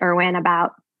 Erwin,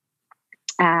 about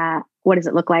what does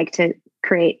it look like to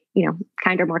create,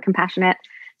 kinder, more compassionate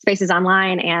spaces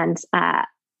online, and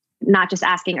not just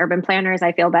asking urban planners,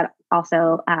 I feel, but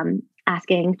also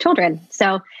asking children.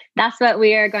 So that's what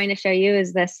we are going to show you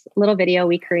is this little video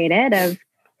we created of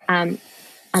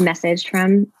a message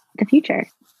from the future.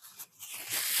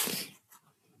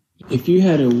 If you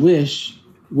had a wish,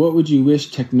 what would you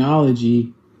wish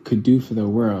technology could do for the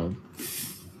world?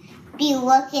 Be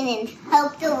working and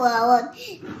help the world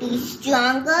be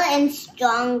stronger and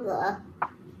stronger.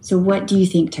 So what do you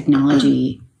think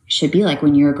technology should be like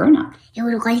when you're a grown-up? It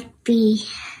would be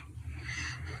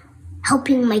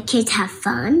helping my kids have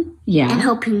fun and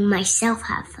helping myself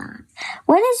have fun.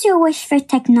 What is your wish for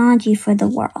technology for the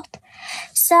world?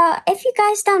 So, if you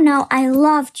guys don't know, I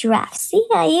love giraffes. See,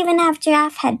 I even have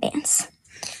giraffe headbands.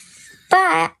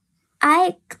 But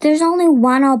there's only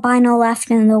one albino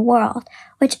left in the world,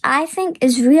 which I think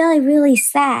is really, really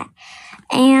sad.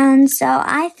 And so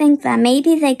I think that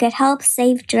maybe they could help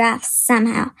save giraffes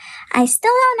somehow. I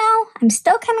still don't know. I'm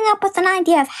still coming up with an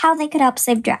idea of how they could help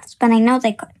save giraffes, but I know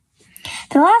they could.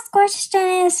 The last question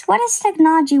is, what is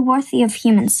technology worthy of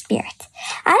human spirit?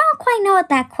 I don't quite know what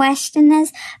that question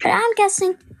is, but I'm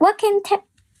guessing, what can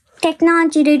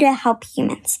technology do to help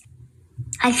humans?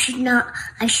 I should not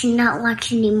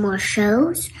watch any more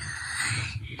shows,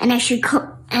 and I should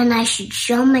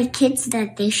show my kids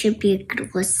that they should be a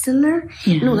good listener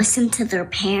and listen to their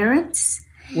parents.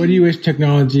 What do you wish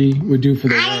technology would do for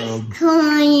the world?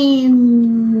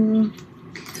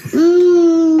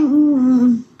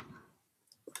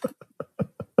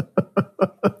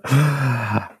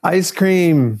 Ice cream. Ice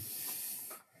cream.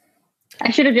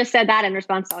 I should have just said that in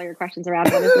response to all your questions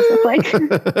around what does this look like.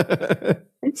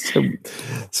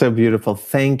 So beautiful.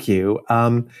 Thank you.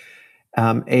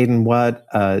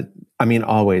 Aiden,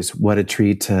 always, what a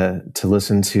treat to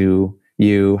listen to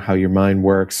you, how your mind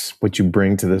works, what you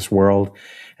bring to this world,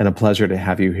 and a pleasure to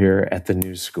have you here at the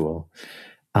New School.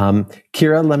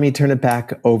 Kira, let me turn it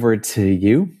back over to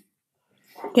you.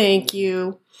 Thank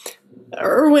you.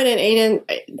 Erwin and Aiden,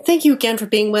 thank you again for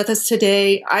being with us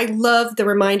today. I love the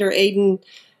reminder, Aiden,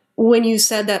 when you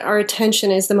said that our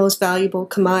attention is the most valuable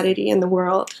commodity in the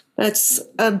world. That's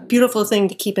a beautiful thing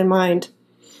to keep in mind.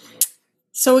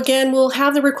 So again, we'll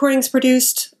have the recordings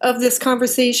produced of this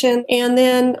conversation, and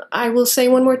then I will say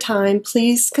one more time,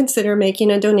 please consider making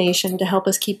a donation to help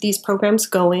us keep these programs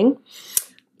going.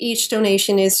 Each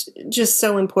donation is just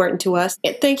so important to us.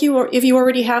 Thank you if you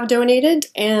already have donated,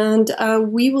 and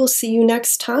we will see you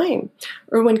next time.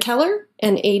 Erwin Keller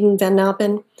and Aiden Van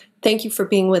Noppen, thank you for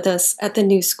being with us at the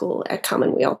New School at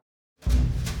Commonweal.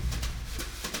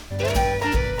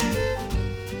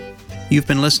 You've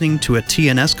been listening to a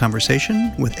TNS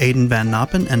conversation with Aiden Van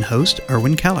Noppen and host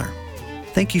Erwin Keller.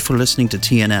 Thank you for listening to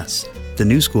TNS, the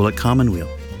New School at Commonweal.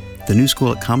 The New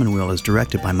School at Commonweal is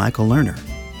directed by Michael Lerner.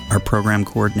 Our program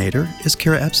coordinator is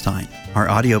Kira Epstein. Our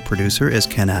audio producer is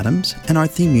Ken Adams, and our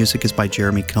theme music is by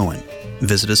Jeremy Cohen.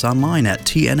 Visit us online at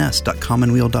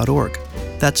tns.commonweal.org.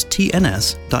 That's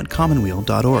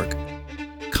tns.commonweal.org.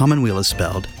 Commonweal is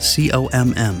spelled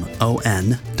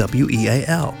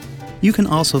COMMONWEAL. You can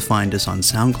also find us on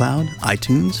SoundCloud,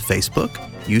 iTunes, Facebook,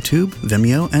 YouTube,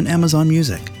 Vimeo, and Amazon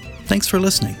Music. Thanks for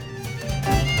listening.